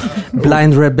också.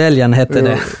 Blind Rebellion hette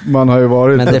det. Man har ju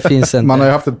varit, men det finns inte. Man har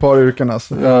ju haft ett par yrken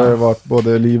alltså. Jag har ju varit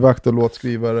både livvakt och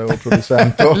låtskrivare och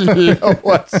producent.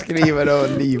 Låtskrivare och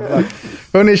livvakt.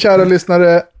 Hörrni, kära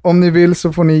lyssnare, om ni vill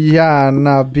så får ni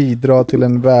gärna bidra till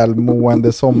en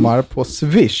välmående sommar på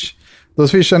Swish. Då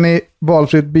swishar ni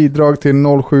valfritt bidrag till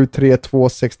 0732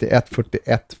 61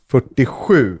 41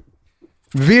 47.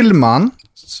 Vill man,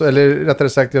 så, eller rättare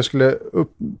sagt, jag skulle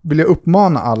vilja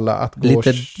uppmana alla att gå och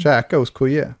käka hos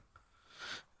Kuye.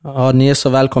 Ja, ni är så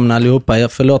välkomna allihopa.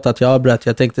 Förlåt att jag avbröt.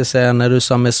 Jag tänkte säga när du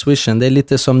sa med swishen, det är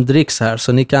lite som dricks här.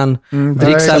 Så ni kan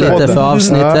dricksa lite för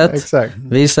avsnittet. Ja,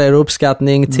 visa er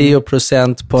uppskattning,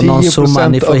 10% på någon summa.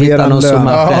 Ni får hitta någon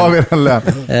summa själv.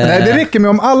 Nej, det räcker med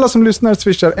om alla som lyssnar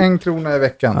swishar 1 krona i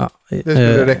veckan. Ja, det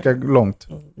skulle räcka långt.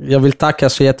 Jag vill tacka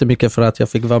så jättemycket för att jag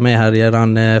fick vara med här i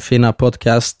er fina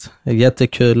podcast.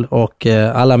 Jättekul, och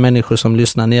alla människor som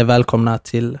lyssnar, ni är välkomna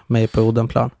till mig på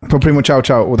Odenplan. På Primo Ciao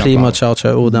Ciao Odenplan. Primo Ciao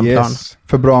Ciao Odenplan. Yes,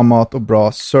 för bra mat och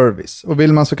bra service. Och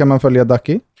vill man så kan man följa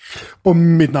Ducky. På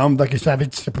mitt namn, Ducky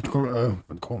Savage.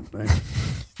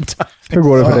 Hur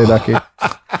går det för dig, Ducky?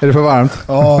 Är det för varmt?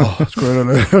 Ja, skojar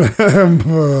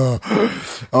du?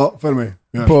 Ja, följ mig.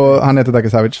 Han heter Ducky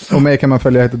Savage. Och mig kan man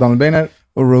följa, heter Daniel Beiner.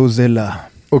 Och Rosilla.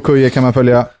 Och Kuye kan man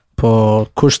följa på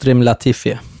Kurstrim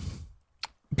Latifi.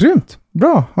 Grymt.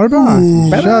 Bra. Ha det bra.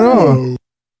 Kör.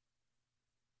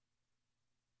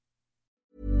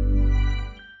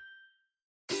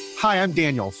 Hi, I'm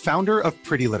Daniel, founder of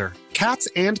Pretty Litter. Cats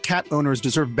and cat owners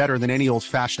deserve better than any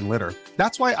old-fashioned litter.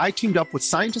 That's why I teamed up with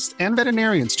scientists and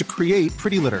veterinarians to create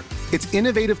Pretty Litter. Its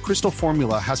innovative crystal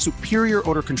formula has superior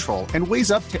odor control and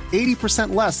weighs up to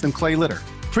 80% less than clay litter.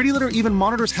 Pretty Litter even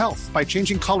monitors health by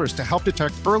changing colors to help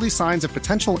detect early signs of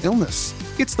potential illness.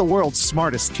 It's the world's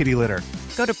smartest kitty litter.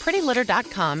 Go to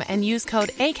prettylitter.com and use code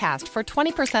ACAST for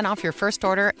 20% off your first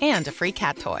order and a free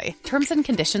cat toy. Terms and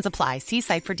conditions apply. See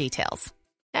site for details.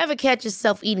 Ever catch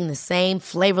yourself eating the same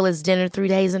flavorless dinner 3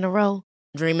 days in a row?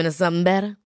 Dreaming of something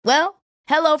better? Well,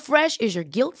 HelloFresh is your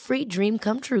guilt-free dream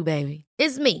come true, baby.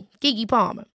 It's me, Keke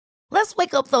Palmer. Let's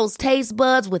wake up those taste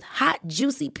buds with hot,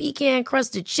 juicy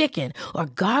pecan-crusted chicken or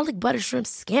garlic butter shrimp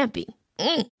scampi.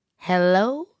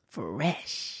 Hello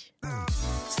Fresh.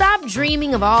 Stop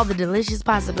dreaming of all the delicious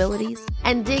possibilities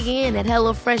and dig in at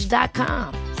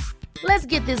HelloFresh.com. Let's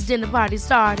get this dinner party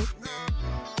started.